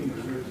that we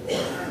approve the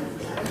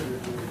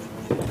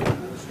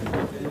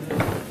personnel report.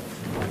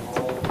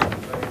 All in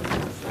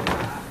favor say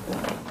aye.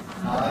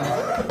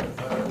 Aye.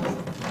 Opposed?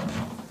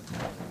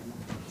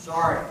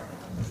 Sorry.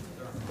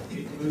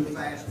 Need to move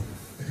faster.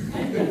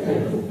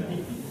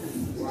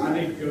 Well, I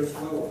need to go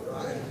slower,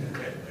 right?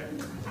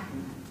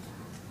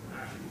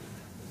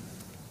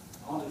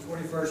 On to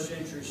 21st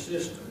Century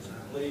Systems, I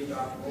believe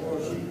Dr.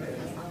 Morris, you have an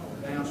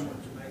announcement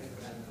to make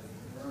about the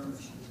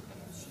burns,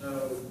 snow,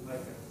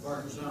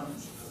 burn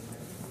zones.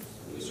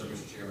 Yes, sir,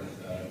 Mr. Chairman.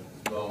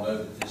 You all know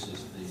that this is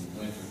the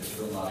winter that's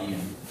still not in,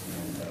 and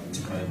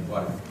we've made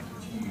quite a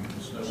few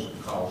snow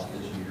calls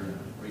this year.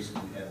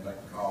 Recently had to make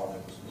a call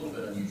that was a little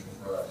bit unusual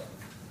for us,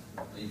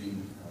 leaving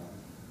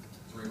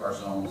 3 of our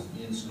zones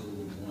in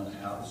school, 1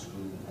 out of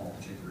school on a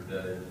particular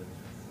day.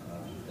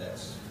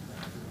 That's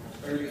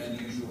fairly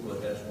unusual,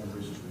 but that's one of the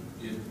reasons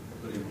we did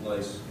put in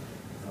place,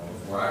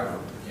 before I ever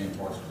became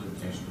part of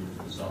Cleveland County Schools,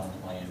 the zone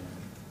plan,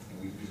 and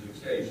we use it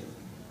occasionally.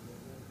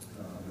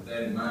 With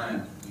that in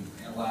mind, we've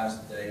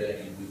analyzed the data,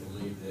 and we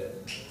believe that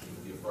it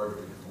would be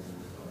appropriate for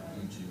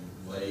you to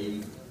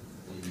waive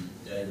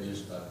the day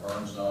missed by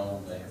burn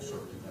zone. They have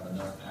certainly got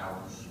enough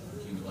hours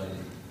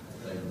accumulated,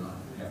 they do not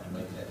have to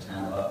make that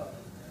time up,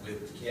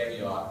 with the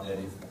caveat that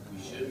if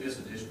we should miss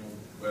additional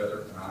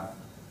weather, and I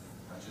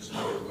just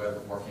looked at the weather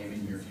before I came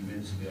in here a few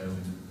minutes ago, and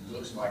it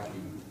looks like we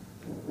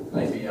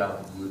may be out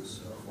of the woods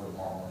for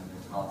tomorrow morning.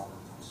 There's not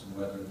for some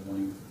weather in the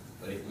morning,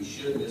 but if we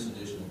should miss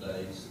additional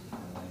days,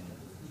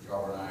 Mr.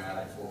 Robert and I out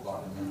at 4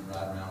 o'clock in the morning,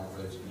 ride around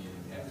the roads again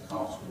and have to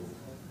call school,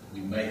 we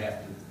may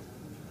have to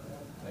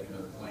make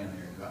another plan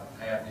there.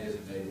 I have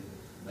designated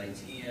May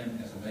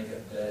 10 as a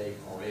makeup day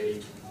already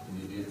in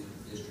the event that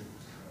the district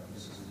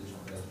misses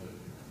additional days, but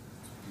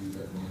we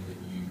recommend that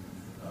you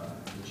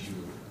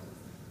would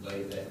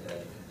waive that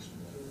day.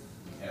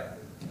 We have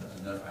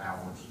enough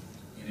hours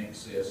in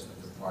excess of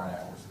the required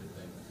hours that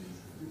they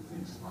would be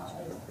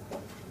responsible.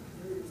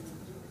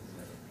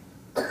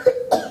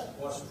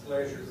 What's the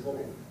pleasure of the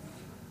board?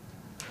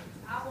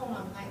 I want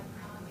to make a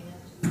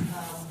comment.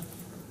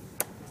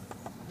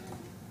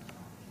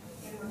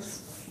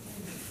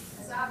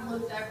 As I've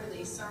looked over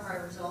these survey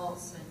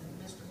results, and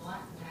Mr.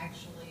 Blanton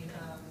actually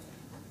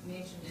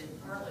mentioned it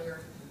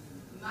earlier,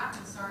 my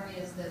concern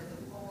is that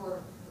the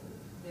board,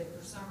 that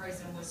for some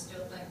reason we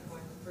still think we're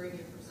in 3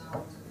 different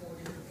zones, 4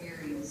 different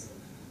areas.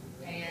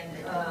 And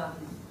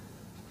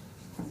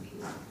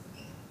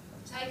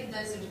taking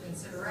those into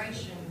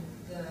consideration,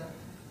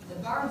 the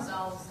burn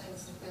zone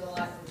seems to feel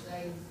like that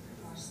they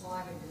are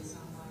slighted in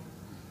some way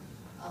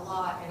a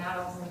lot, and I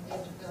don't want them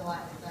to feel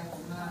like that they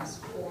were minus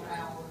 4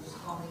 hours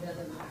on the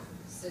other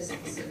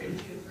systems. So would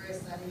you address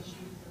that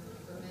issue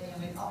for me? I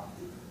mean,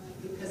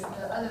 because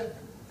the other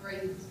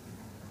 3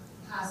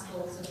 high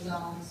schools and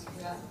zones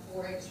got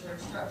 4 extra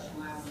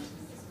instructional hours,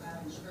 and it's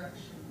about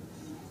instruction.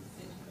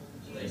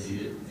 They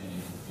did, and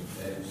if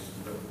that is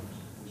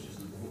which is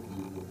the board,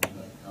 we will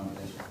make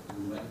accommodation for the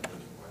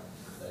language.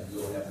 They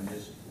will have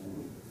missed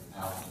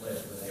 4 hours less,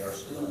 but they are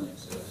still in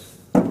excess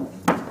of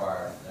the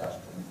required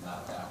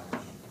 1,025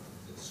 hours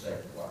that the state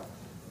requires.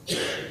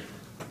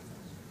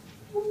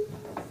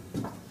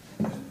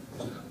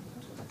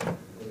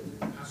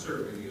 I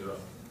certainly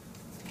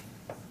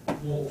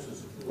want to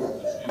support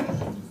the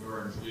students in the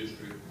Burns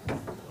District,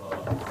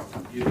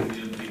 giving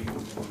them the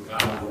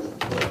hours,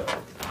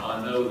 but I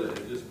know that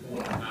at this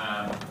point in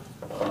time,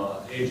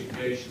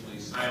 educationally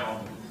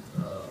sound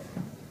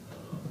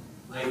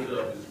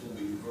makeup is going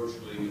to be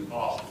virtually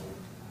impossible.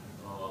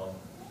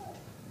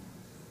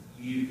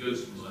 You either go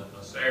from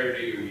a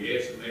Saturday or you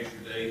add some extra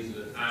days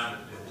at a time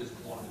at this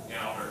point in the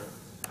calendar.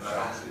 I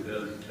don't see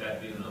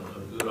that being a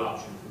good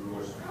option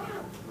for us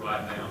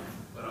right now.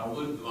 But I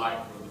would like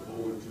for the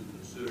board to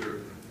consider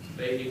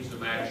taking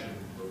some action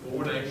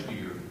before next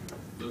year,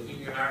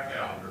 looking at our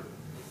calendar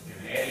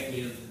and adding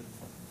in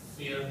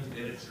 10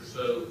 minutes or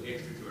so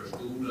extra to our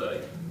school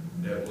day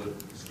that would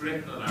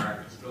strengthen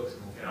our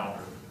instructional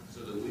calendar so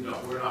that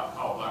we're not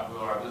caught like we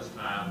are this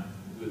time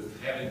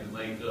with having to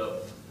make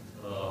up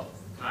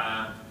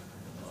time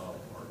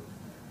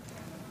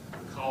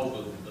because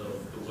of the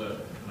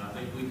weather. And I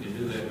think we can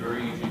do that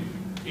very easy.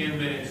 10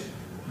 minutes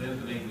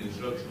lengthening the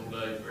instructional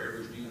day for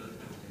every student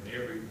in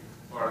every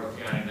part of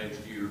the county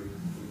next year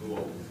will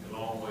go a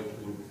long way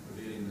toward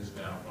preventing this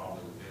kind of problem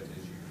we've had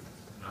this year.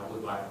 And I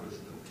would like for us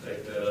to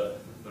take that up,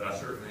 but I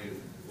certainly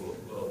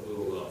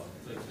will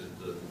think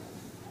that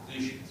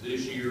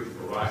this year,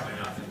 for right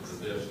now, I think the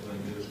best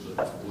thing is to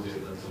go ahead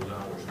and let those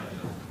hours hang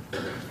up.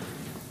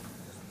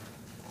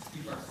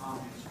 Keep our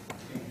comments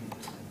continuing.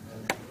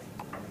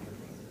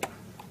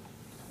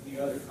 Any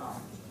other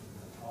comments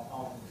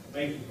on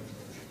making a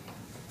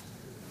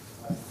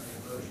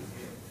motion?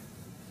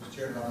 Mr.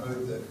 Chairman, I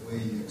move that we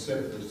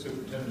accept the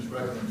superintendent's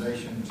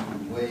recommendation to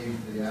waive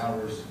the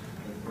hours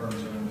that burn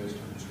zone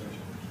district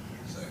instruction.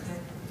 Second.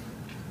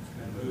 It's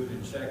been moved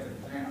and seconded.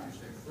 Now, is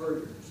there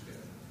further discussion?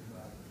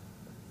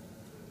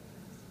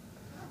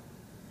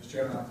 Mr.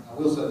 Chairman, I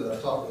will say that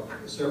I've talked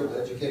with several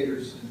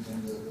educators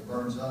in the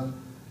burn zone,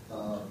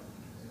 and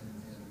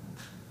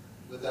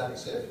with that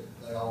exception,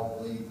 they all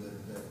believe that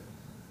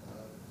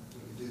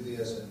we can do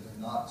this and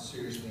not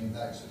seriously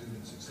impact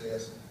student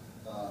success.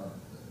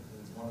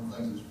 One of the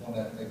things that was pointed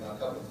out to me by a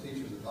couple of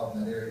teachers that taught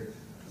in that area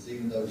is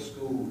even though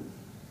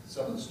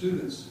some of the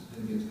students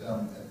didn't get to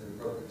come at the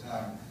appropriate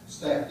time,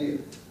 staff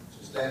did.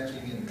 So staff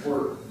came in to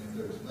work, and if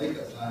there was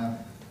makeup time,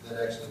 that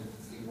actually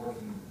be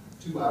working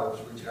 2 hours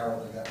for each hour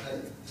they got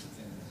paid.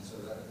 And so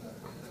that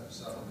was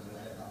something that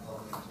I had not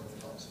thought of until I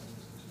taught some of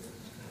this.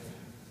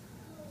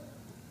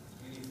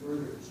 Any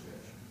further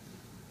discussion?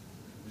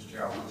 Mr.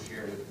 Chair, I will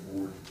share with the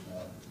board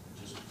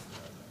just a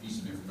piece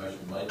of information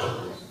related to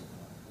this.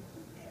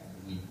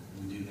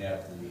 We do have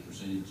the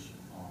percentage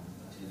on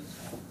attendance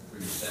on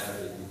previous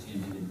Saturday we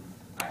attended, and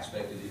I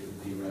expected it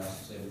would be around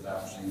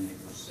 75%. It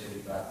was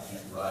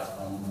 75% right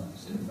on,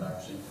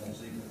 75%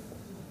 points equal.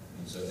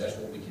 And so that's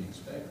what we can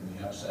expect when we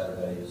have a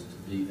Saturday, is to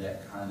be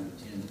that kind of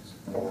attendance.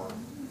 Or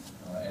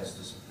as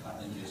this, I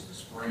think as the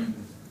spring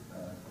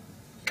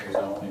carries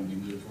on and we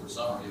move towards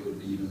summer, it would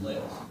be even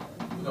less.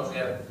 Because we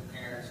have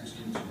parents and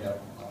students who have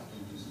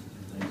opportunities and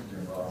things that they're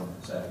involved in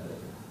on Saturday.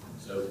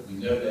 So we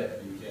know that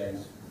to be the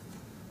case.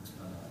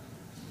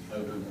 We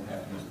hope it won't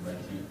happen as the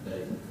 18th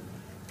day,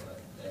 but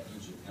that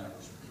gives you kind of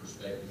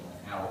perspective on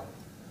how it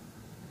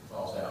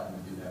falls out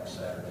when we do have a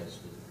Saturday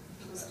school.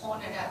 It was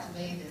pointed out to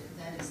me that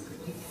that is the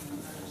weekend of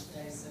Mother's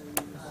Day, so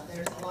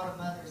there's a lot of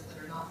mothers that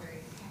are not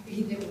very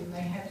happy that we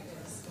may have to go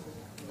to school.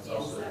 It's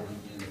also the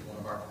weekend of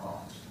one of our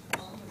proms.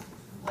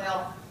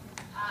 Well,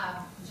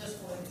 I just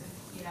wanted to,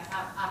 you know,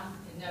 I'm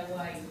in no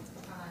way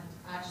trying,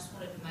 I just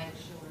wanted to make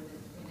sure that,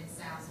 and it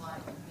sounds like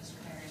Mr.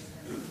 Harrison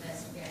is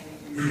investigating,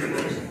 and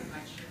I just want to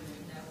make sure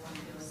that no one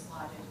feels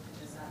slighted,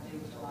 because I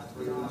do feel like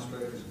we 3 are.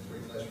 administrators and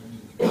 3 classroom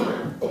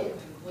teachers.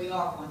 We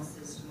are one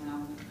system, and I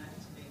want that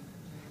to be.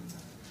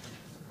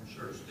 I'm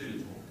sure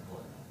students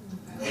won't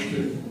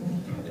complain.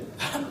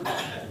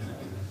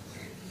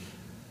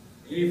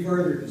 Any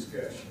further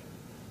discussion?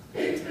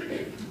 If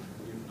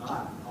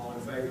not, all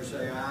in favor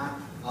say aye.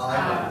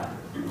 Aye.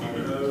 All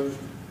opposed?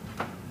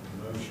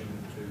 Motion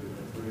to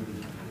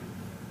approve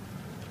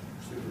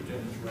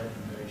superintendent's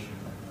recommendation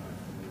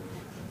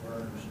for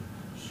Burns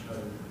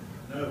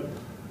snow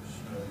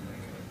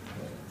making.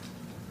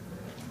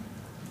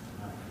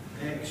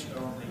 Next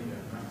on the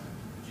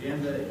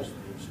agenda is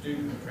the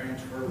student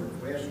transfer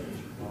request,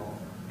 which I'll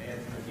add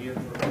again for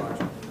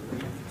approximately a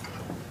week.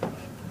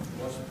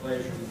 What's the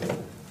pleasure of the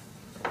board?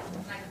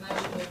 Make a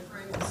motion to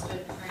approve the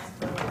student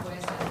transfer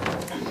request as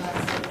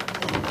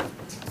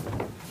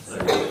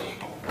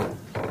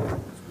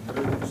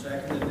Moved and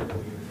seconded that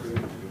we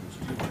approve the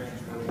student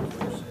transfer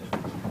request as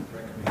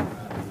recommended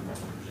by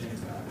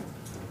presented by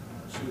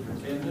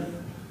superintendent.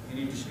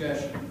 Any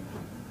discussion?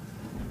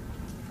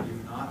 If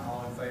not,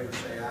 all in favor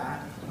say aye.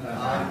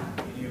 Aye.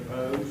 Any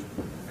opposed?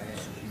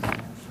 Passes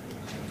unanimously.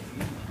 Thank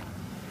you.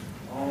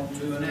 On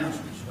to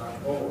announcements. Dr.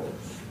 Boyd.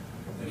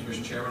 Thank you,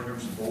 Mr. Chairman,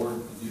 members of the board.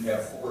 We do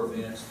have 4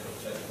 events that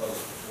will take place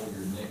before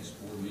your next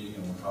board meeting. I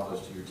want to call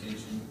those to your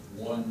attention.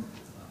 One,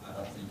 I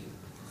don't think it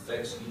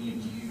affects any of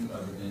you,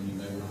 other than you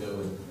may want to go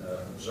and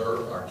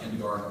observe our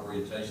kindergarten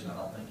orientation. I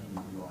don't think any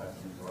of you all have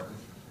kindergarten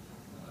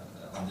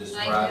on this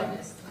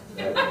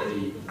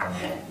Friday.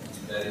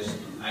 That is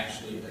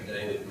actually a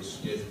day that was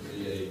scheduled to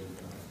be a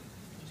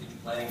teacher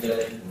planning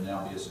day. It will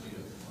now be a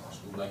student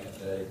school blanket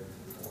day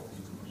or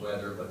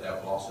weather, but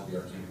that will also be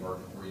our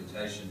kindergarten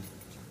orientation.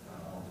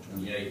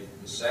 28th.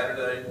 This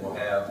Saturday, we'll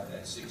have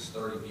at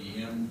 6:30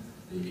 p.m.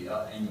 the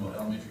annual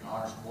elementary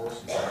honors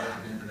course. If you've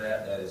never been to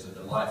that, that is a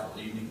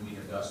delightful evening. We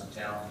have got some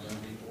talented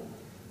young people,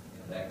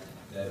 and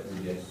that will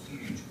be a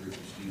huge group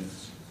of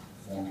students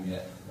performing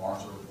at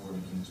Barnesville or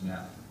in Kings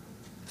Mountain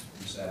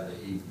on Saturday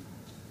evening.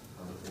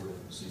 I look forward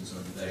to seeing some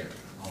of you there.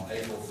 On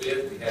April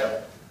 5th, we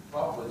have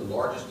probably the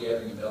largest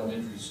gathering of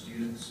elementary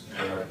students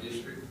in our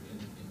district in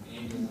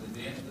annual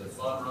event, the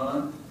Fun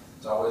Run.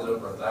 It's always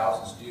over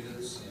 1,000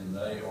 students, and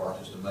they are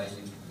just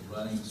amazing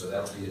running. So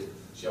that'll be at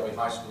Shelby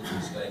High School in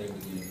the stadium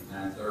beginning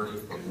at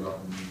 9:30. We're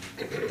welcome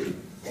you to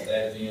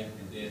that event.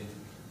 And then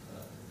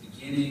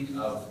beginning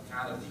of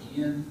kind of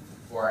the end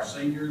for our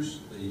seniors,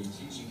 the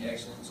Teaching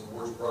Excellence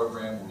Awards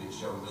program will be at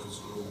Shelby Middle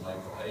School on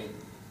April 8th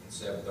at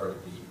 7:30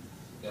 p.m.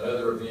 Got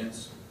other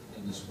events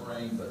in the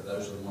spring, but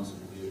those are the ones that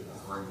will be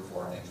occurring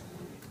before our next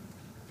board meeting.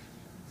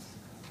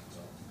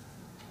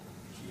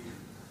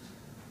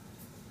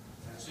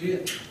 That's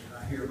it.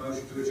 I hear a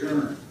motion to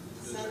adjourn.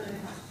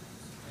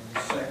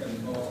 And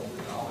second, all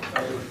in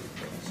favor,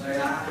 say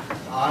aye.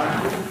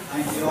 Aye.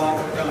 Thank you all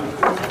for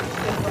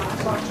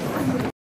coming.